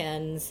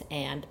declarations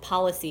and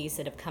policies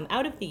that have come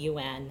out of the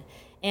UN.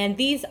 And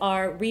these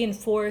are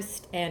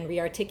reinforced and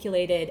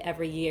rearticulated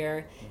every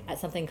year at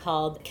something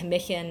called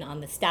Commission on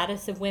the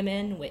Status of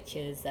Women, which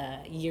is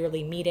a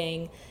yearly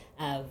meeting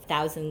of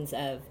thousands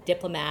of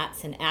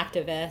diplomats and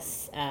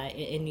activists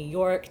in New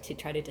York to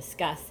try to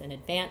discuss and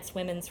advance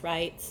women's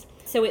rights.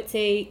 So it's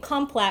a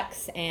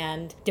complex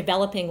and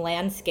developing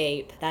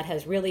landscape that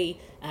has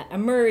really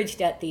emerged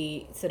at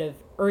the sort of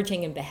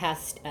urging and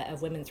behest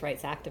of women's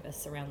rights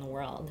activists around the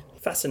world.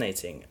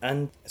 Fascinating.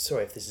 And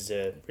sorry if this is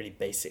a really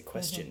basic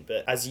question,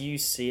 but as you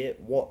see it,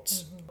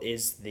 what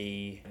is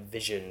the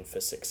vision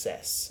for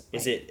success?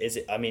 Is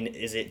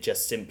it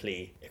just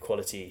simply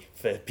equality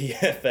for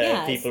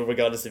people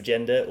regardless of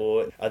gender,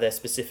 or are there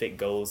specific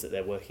goals that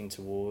they're working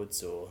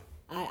towards? Or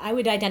I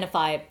would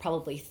identify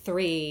probably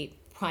three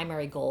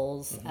primary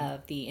goals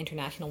of the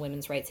International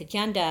Women's Rights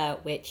Agenda,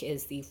 which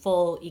is the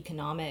full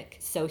economic,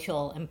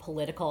 social, and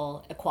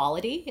political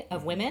equality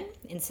of women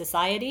in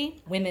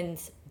society,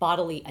 women's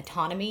bodily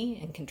autonomy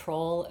and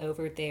control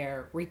over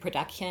their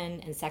reproduction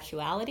and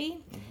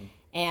sexuality,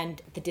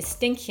 and the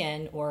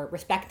distinction, or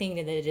respecting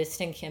the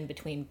distinction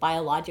between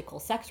biological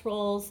sex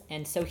roles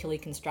and socially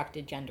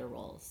constructed gender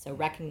roles. So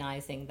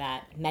recognizing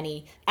that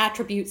many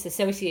attributes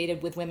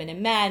associated with women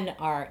and men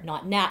are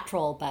not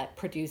natural, but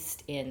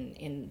produced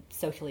in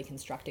socially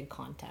constructed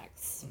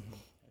contexts.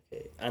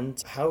 Okay. And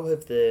how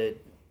have the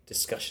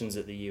discussions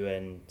at the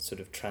UN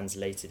sort of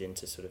translated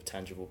into sort of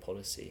tangible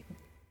policy?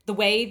 The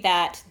way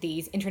that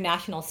these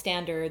international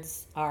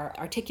standards are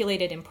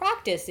articulated in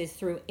practice is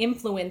through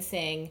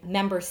influencing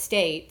member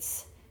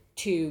states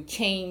to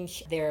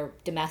change their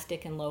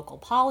domestic and local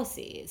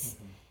policies.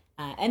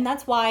 And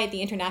that's why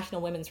the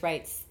International Women's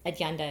Rights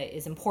Agenda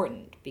is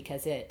important,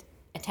 because it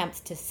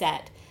attempts to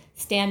set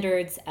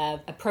standards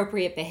of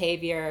appropriate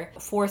behavior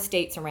for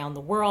states around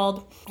the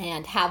world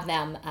and have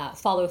them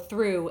follow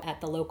through at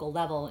the local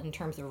level in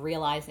terms of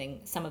realizing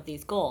some of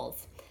these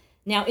goals.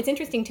 Now, it's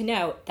interesting to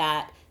note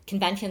that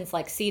conventions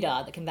like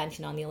CEDAW, the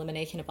Convention on the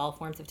Elimination of All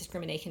Forms of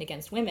Discrimination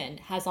Against Women,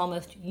 has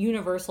almost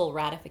universal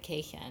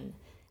ratification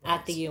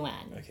at the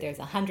UN. Okay. There's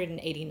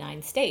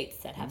 189 states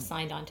that have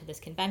signed on to this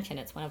convention.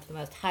 It's one of the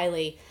most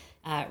highly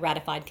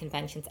ratified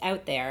conventions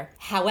out there.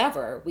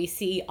 However, we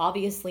see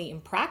obviously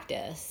in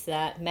practice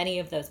that many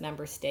of those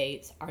member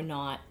states are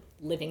not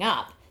living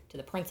up to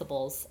the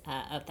principles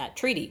of that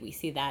treaty. We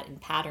see that in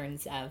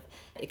patterns of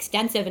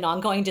extensive and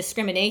ongoing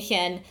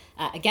discrimination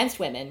against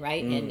women,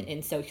 right,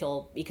 in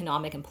social,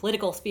 economic, and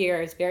political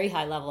spheres, very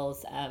high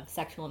levels of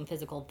sexual and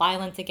physical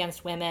violence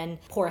against women,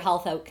 poor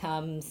health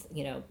outcomes,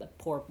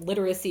 poor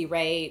literacy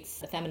rates,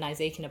 the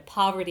feminization of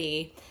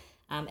poverty.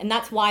 And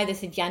that's why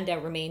this agenda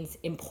remains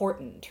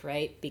important,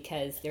 right?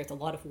 Because there's a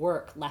lot of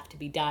work left to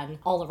be done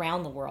all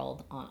around the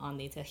world on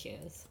these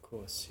issues. Of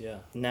course, yeah.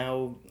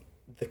 Now,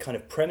 the kind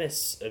of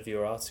premise of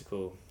your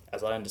article,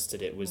 as I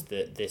understood it, was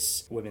that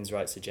this women's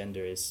rights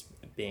agenda is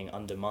being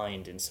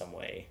undermined in some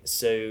way.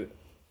 So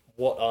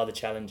what are the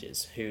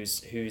challenges?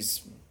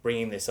 Who's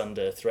bringing this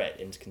under threat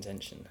into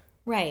contention?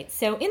 Right.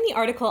 So in the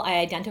article, I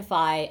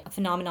identify a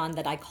phenomenon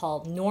that I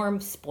call norm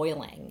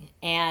spoiling.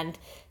 And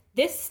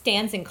this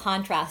stands in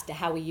contrast to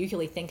how we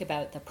usually think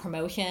about the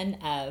promotion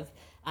of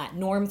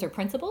norms or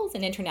principles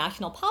in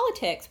international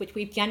politics, which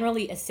we've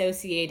generally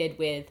associated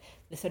with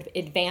the sort of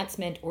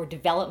advancement or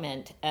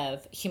development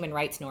of human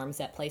rights norms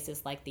at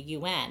places like the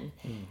UN.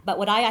 But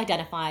what I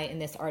identify in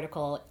this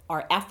article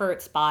are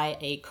efforts by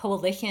a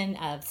coalition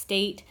of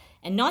state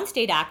and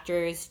non-state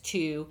actors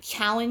to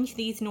challenge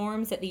these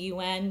norms at the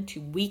UN,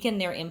 to weaken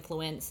their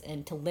influence,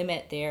 and to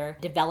limit their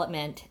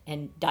development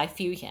and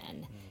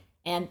diffusion.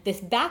 And this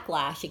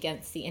backlash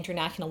against the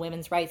International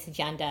Women's Rights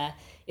Agenda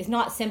is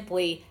not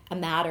simply a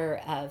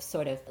matter of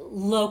sort of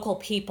local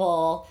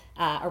people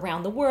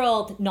around the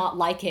world not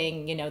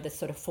liking, this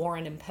sort of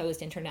foreign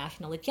imposed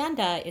international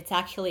agenda. It's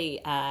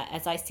actually,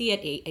 as I see it,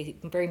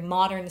 a very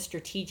modern,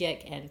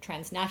 strategic, and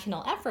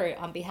transnational effort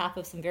on behalf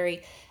of some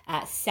very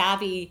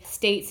savvy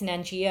states and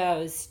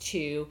NGOs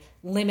to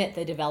limit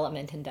the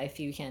development and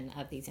diffusion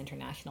of these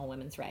international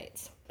women's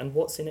rights. And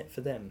what's in it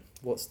for them?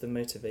 What's the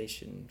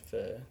motivation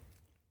for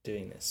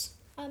doing this?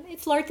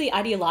 It's largely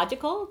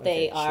ideological.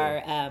 They Okay,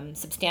 are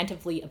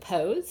substantively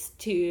opposed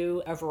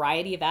to a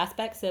variety of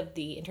aspects of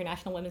the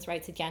International Women's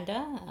Rights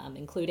Agenda,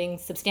 including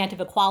substantive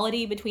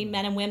equality between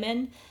men and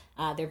women.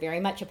 They're very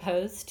much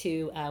opposed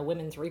to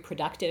women's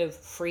reproductive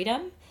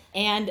freedom.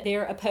 And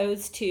they're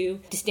opposed to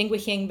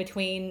distinguishing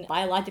between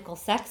biological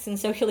sex and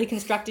socially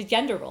constructed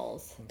gender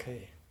roles.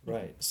 Okay,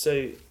 right.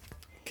 So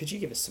could you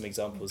give us some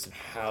examples of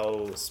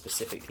how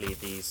specifically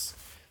these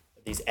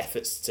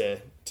efforts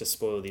to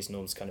spoil these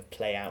norms kind of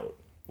play out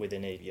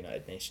within a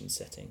United Nations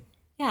setting?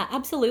 Yeah,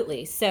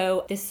 absolutely.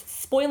 So this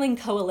spoiling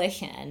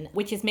coalition,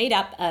 which is made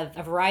up of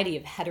a variety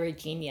of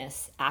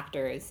heterogeneous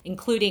actors,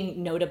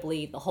 including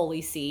notably the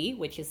Holy See,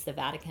 which is the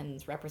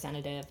Vatican's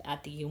representative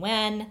at the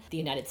UN, the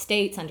United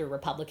States under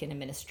Republican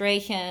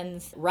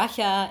administrations,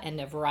 Russia, and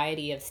a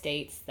variety of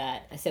states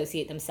that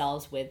associate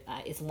themselves with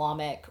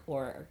Islamic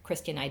or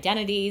Christian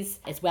identities,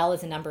 as well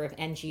as a number of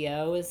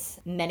NGOs,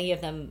 many of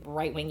them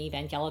right-wing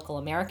evangelical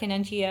American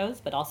NGOs,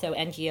 but also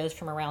NGOs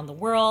from around the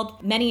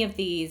world. Many of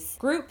these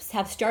groups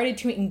have started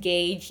to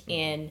engage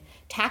in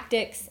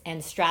tactics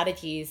and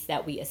strategies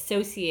that we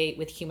associate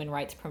with human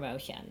rights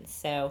promotion.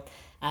 So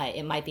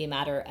it might be a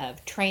matter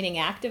of training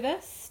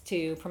activists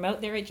to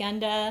promote their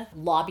agenda,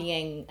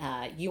 lobbying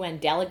UN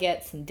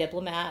delegates and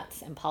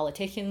diplomats and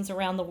politicians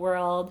around the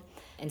world,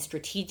 and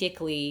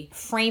strategically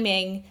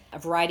framing a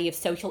variety of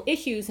social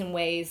issues in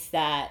ways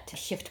that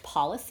shift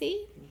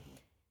policy.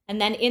 And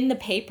then in the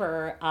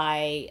paper,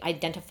 I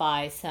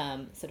identify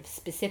some sort of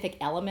specific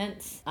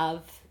elements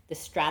of the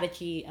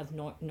strategy of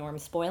norm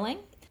spoiling.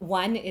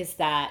 One is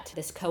that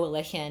this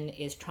coalition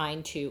is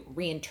trying to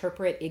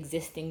reinterpret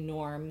existing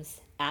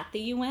norms at the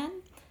UN.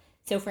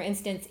 So for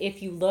instance,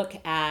 if you look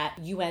at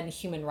UN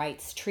human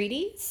rights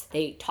treaties,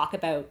 they talk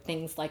about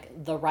things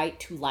like the right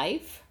to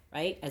life,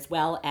 right? As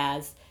well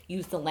as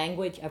use the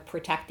language of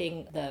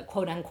protecting the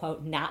quote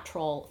unquote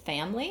natural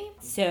family.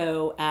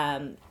 So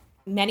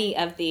Many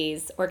of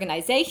these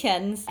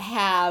organizations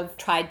have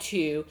tried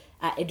to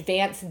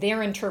advance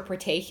their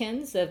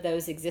interpretations of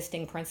those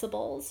existing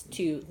principles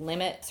to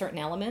limit certain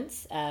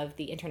elements of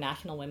the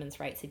International Women's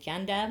Rights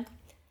Agenda.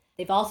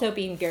 They've also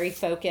been very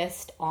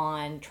focused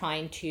on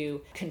trying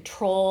to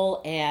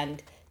control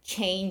and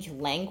change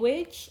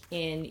language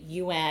in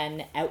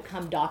UN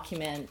outcome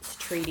documents,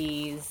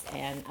 treaties,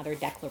 and other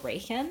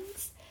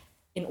declarations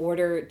in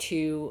order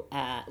to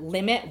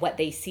limit what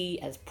they see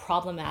as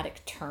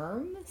problematic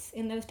terms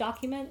in those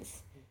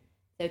documents.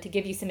 So to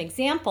give you some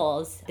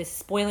examples, this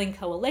spoiling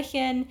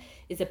coalition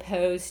is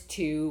opposed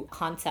to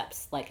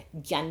concepts like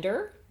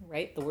gender,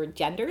 right? The word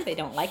gender, they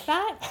don't like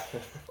that.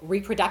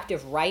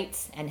 Reproductive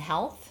rights and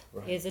health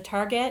is a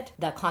target.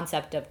 The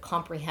concept of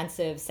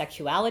comprehensive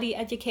sexuality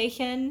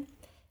education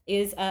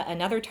is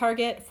another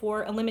target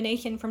for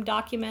elimination from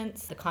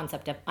documents. The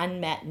concept of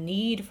unmet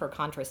need for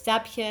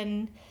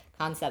contraception,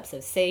 concepts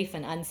of safe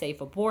and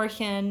unsafe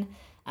abortion,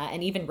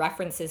 and even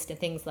references to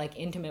things like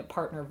intimate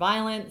partner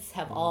violence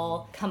have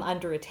all come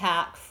under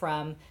attack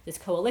from this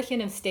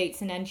coalition of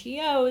states and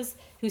NGOs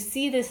who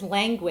see this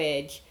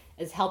language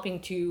as helping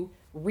to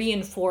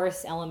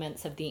reinforce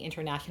elements of the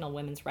International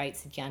Women's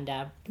Rights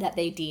Agenda that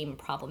they deem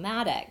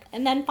problematic.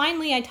 And then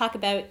finally, I talk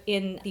about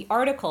in the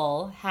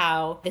article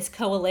how this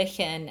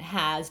coalition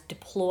has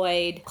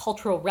deployed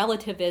cultural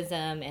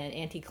relativism and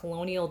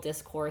anti-colonial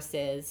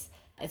discourses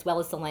as well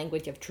as the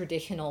language of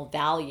traditional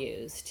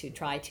values to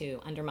try to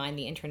undermine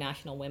the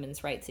International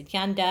Women's Rights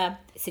Agenda,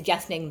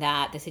 suggesting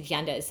that this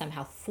agenda is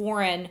somehow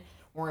foreign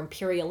or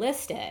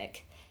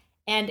imperialistic.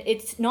 And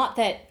it's not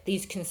that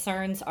these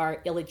concerns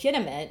are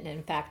illegitimate. And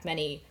in fact,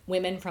 many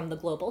women from the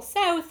Global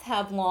South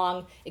have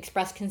long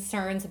expressed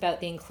concerns about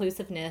the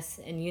inclusiveness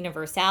and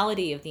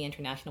universality of the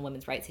International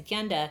Women's Rights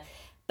Agenda.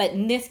 But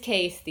in this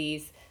case,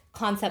 these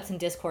concepts and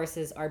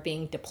discourses are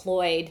being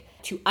deployed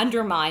to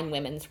undermine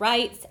women's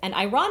rights. And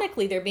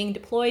ironically, they're being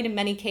deployed in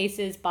many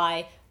cases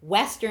by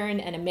Western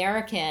and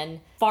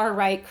American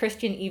far-right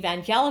Christian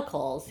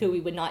evangelicals who we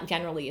would not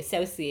generally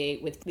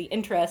associate with the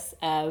interests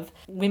of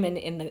women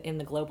in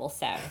the Global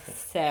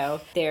South.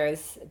 So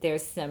there's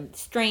some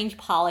strange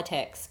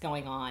politics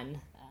going on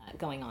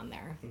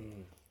there.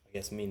 I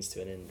guess means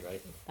to an end,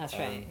 right? That's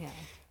right. Yeah.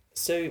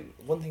 So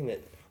one thing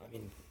that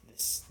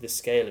the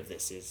scale of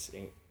this is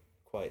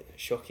quite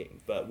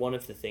shocking. But one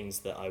of the things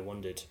that I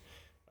wanted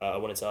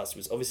to ask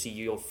was, obviously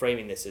you're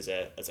framing this as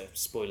a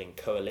spoiling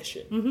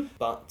coalition,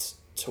 but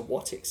to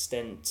what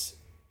extent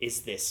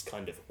is this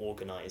kind of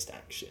organised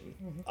action?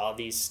 Are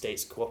these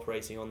states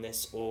cooperating on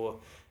this, or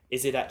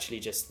is it actually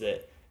just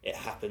that it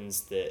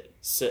happens that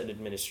certain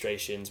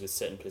administrations with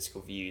certain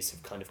political views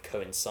have kind of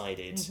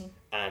coincided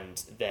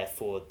and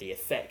therefore the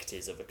effect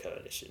is of a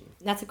coalition?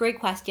 That's a great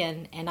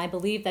question, and I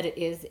believe that it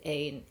is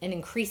an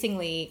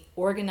increasingly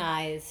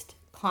organised,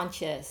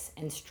 conscious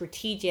and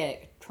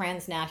strategic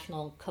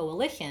transnational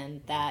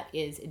coalition that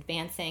is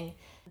advancing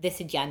this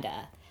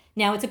agenda.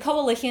 Now, it's a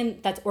coalition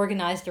that's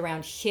organized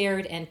around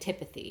shared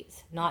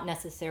antipathies, not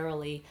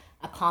necessarily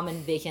a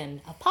common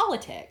vision of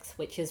politics,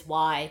 which is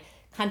why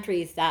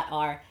countries that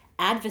are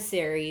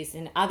adversaries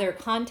in other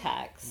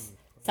contexts,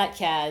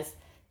 such as,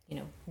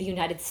 the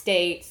United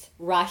States,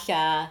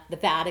 Russia, the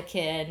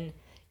Vatican,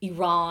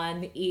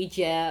 Iran,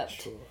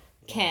 Egypt,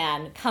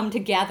 can come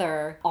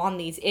together on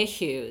these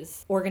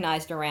issues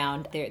organized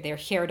around their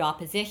shared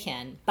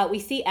opposition. But we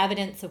see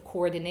evidence of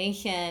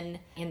coordination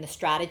in the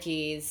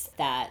strategies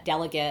that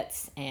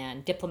delegates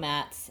and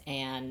diplomats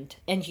and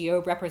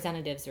NGO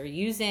representatives are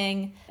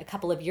using. A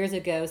couple of years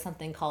ago,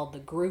 something called the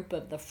Group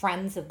of the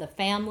Friends of the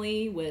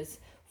Family was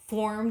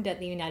formed at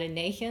the United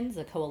Nations,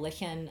 a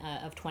coalition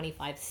of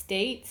 25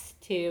 states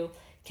to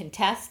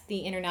contest the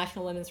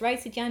International Women's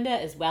Rights Agenda,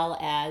 as well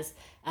as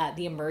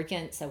the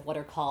emergence of what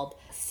are called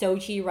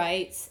SOGI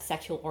rights,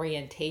 sexual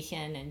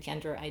orientation and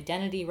gender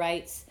identity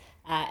rights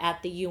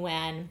at the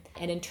UN.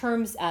 And in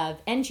terms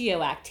of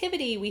NGO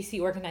activity, we see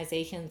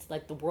organizations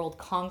like the World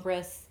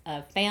Congress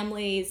of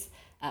Families,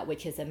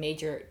 which is a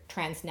major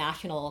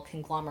transnational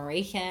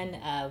conglomeration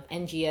of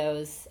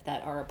NGOs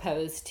that are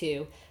opposed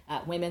to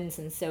women's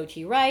and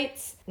SOGI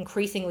rights,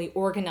 increasingly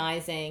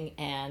organizing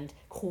and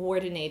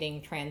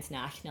coordinating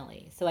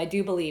transnationally. So I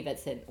do believe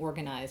it's an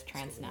organized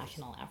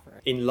transnational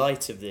effort. In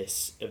light of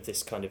this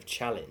kind of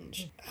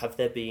challenge, have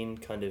there been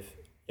kind of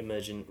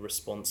emergent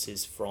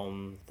responses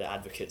from the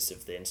advocates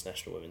of the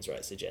International Women's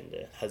Rights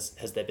Agenda? Has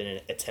there been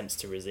attempts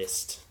to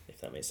resist, if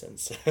that makes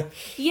sense?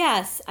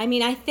 Yes.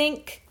 I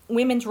think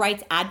women's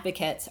rights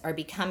advocates are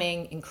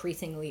becoming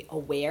increasingly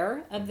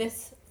aware of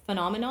this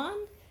phenomenon.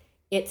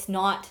 It's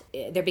not,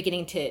 they're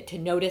beginning to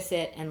notice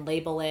it and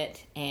label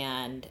it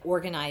and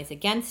organize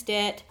against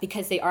it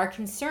because they are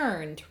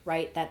concerned,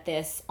 right, that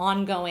this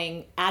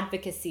ongoing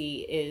advocacy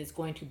is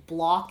going to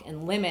block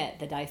and limit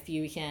the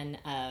diffusion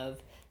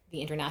of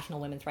the International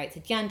Women's Rights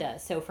Agenda.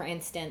 So, for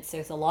instance,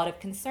 there's a lot of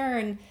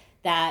concern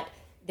that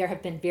there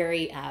have been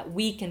very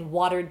weak and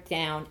watered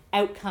down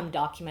outcome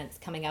documents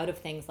coming out of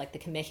things like the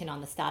Commission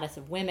on the Status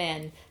of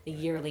Women, the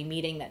yearly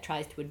meeting that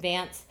tries to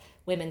advance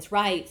women's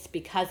rights,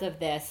 because of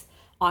this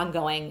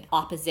ongoing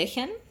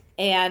opposition.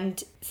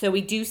 And so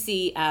we do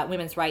see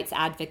women's rights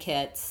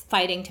advocates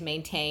fighting to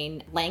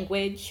maintain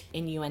language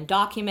in UN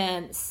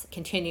documents,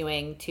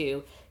 continuing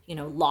to,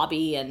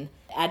 lobby and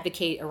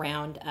advocate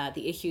around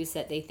the issues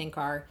that they think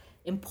are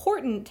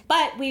important.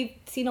 But we've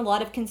seen a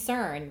lot of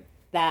concern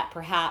that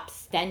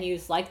perhaps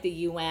venues like the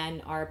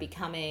UN are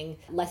becoming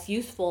less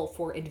useful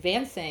for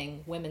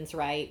advancing women's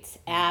rights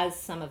as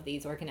some of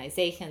these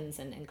organizations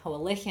and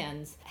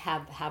coalitions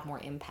have more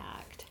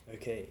impact.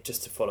 Okay,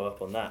 just to follow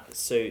up on that,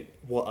 so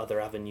what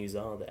other avenues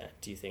are there,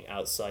 do you think,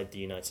 outside the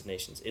United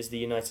Nations? Is the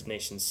United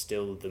Nations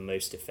still the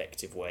most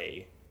effective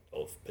way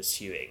of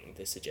pursuing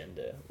this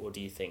agenda, or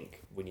do you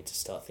think we need to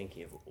start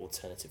thinking of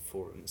alternative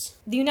forums?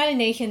 The United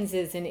Nations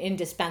is an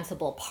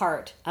indispensable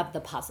part of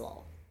the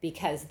puzzle,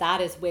 because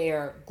that is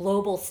where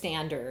global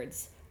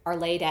standards are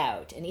laid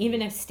out. And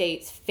even if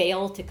states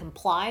fail to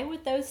comply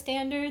with those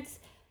standards,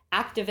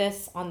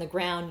 activists on the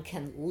ground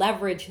can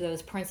leverage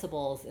those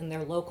principles in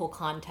their local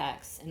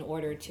contexts in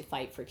order to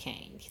fight for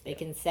change. They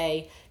can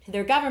say to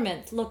their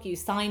governments, look, you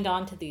signed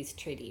on to these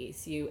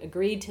treaties, you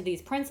agreed to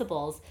these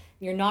principles,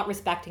 you're not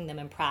respecting them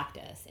in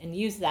practice, and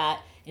use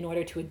that in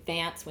order to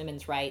advance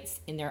women's rights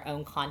in their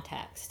own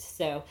context.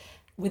 So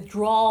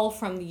withdrawal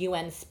from the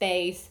UN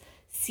space,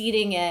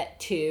 ceding it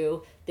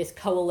to this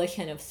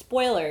coalition of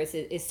spoilers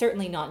is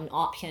certainly not an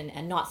option,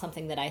 and not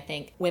something that I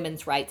think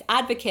women's rights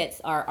advocates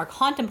are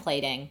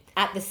contemplating.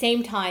 At the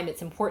same time,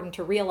 it's important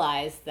to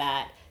realize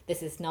that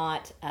this is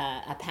not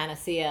a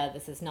panacea.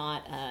 This is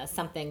not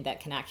something that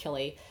can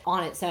actually,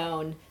 on its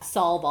own,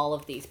 solve all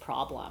of these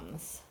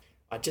problems.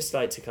 I'd just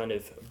like to kind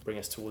of bring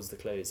us towards the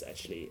close,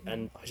 actually.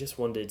 And I just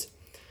wondered,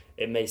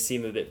 it may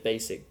seem a bit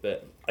basic,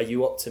 but are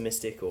you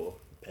optimistic or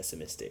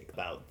pessimistic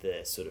about the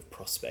sort of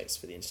prospects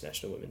for the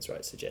international women's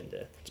rights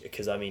agenda?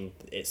 Because, I mean,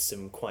 it's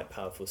some quite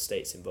powerful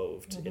states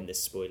involved in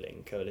this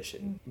spoiling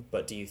coalition.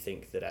 But do you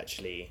think that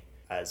actually,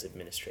 as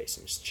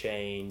administrations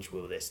change,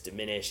 will this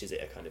diminish? Is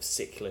it a kind of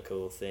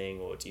cyclical thing,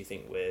 or do you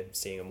think we're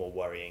seeing a more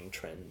worrying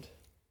trend?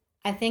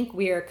 I think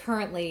we are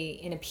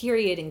currently in a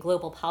period in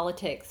global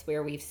politics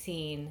where we've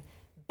seen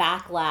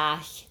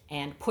backlash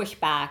and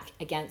pushback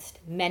against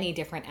many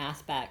different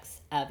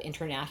aspects of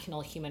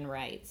international human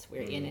rights.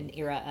 We're in an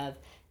era of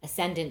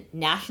ascendant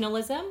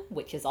nationalism,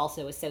 which is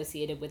also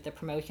associated with the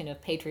promotion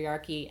of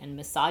patriarchy and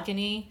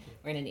misogyny.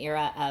 We're in an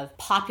era of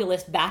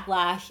populist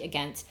backlash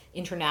against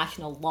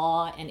international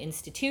law and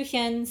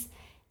institutions,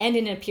 and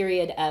in a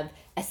period of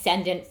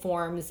ascendant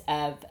forms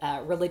of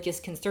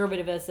religious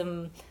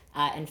conservatism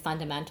and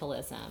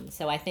fundamentalism.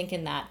 So I think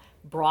in that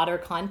broader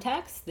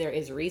context, there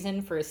is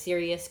reason for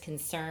serious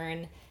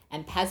concern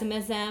and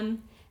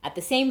pessimism. At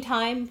the same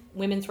time,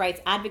 women's rights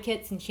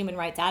advocates and human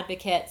rights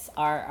advocates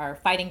are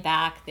fighting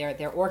back.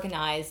 They're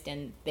organized,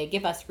 and they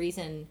give us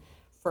reason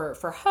for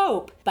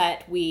hope,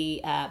 but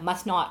we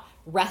must not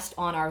rest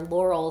on our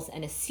laurels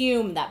and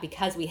assume that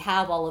because we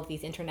have all of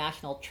these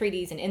international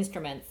treaties and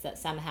instruments that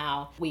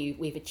somehow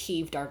we've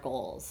achieved our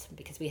goals,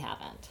 because we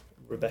haven't.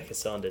 Rebecca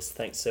Sanders,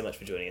 thanks so much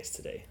for joining us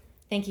today.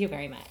 Thank you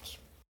very much.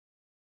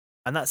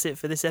 And that's it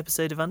for this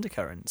episode of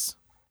Undercurrents.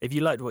 If you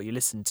liked what you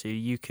listened to,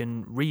 you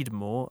can read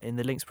more in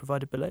the links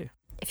provided below.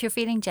 If you're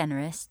feeling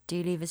generous,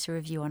 do leave us a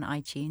review on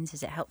iTunes,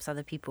 as it helps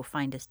other people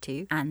find us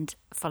too. And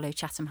follow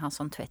Chatham House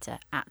on Twitter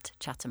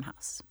 @Chatham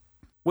House.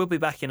 We'll be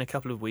back in a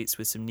couple of weeks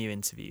with some new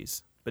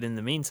interviews. But in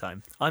the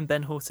meantime, I'm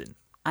Ben Horton.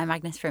 I'm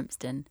Agnes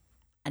Frimston,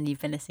 and you've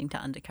been listening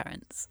to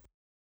Undercurrents.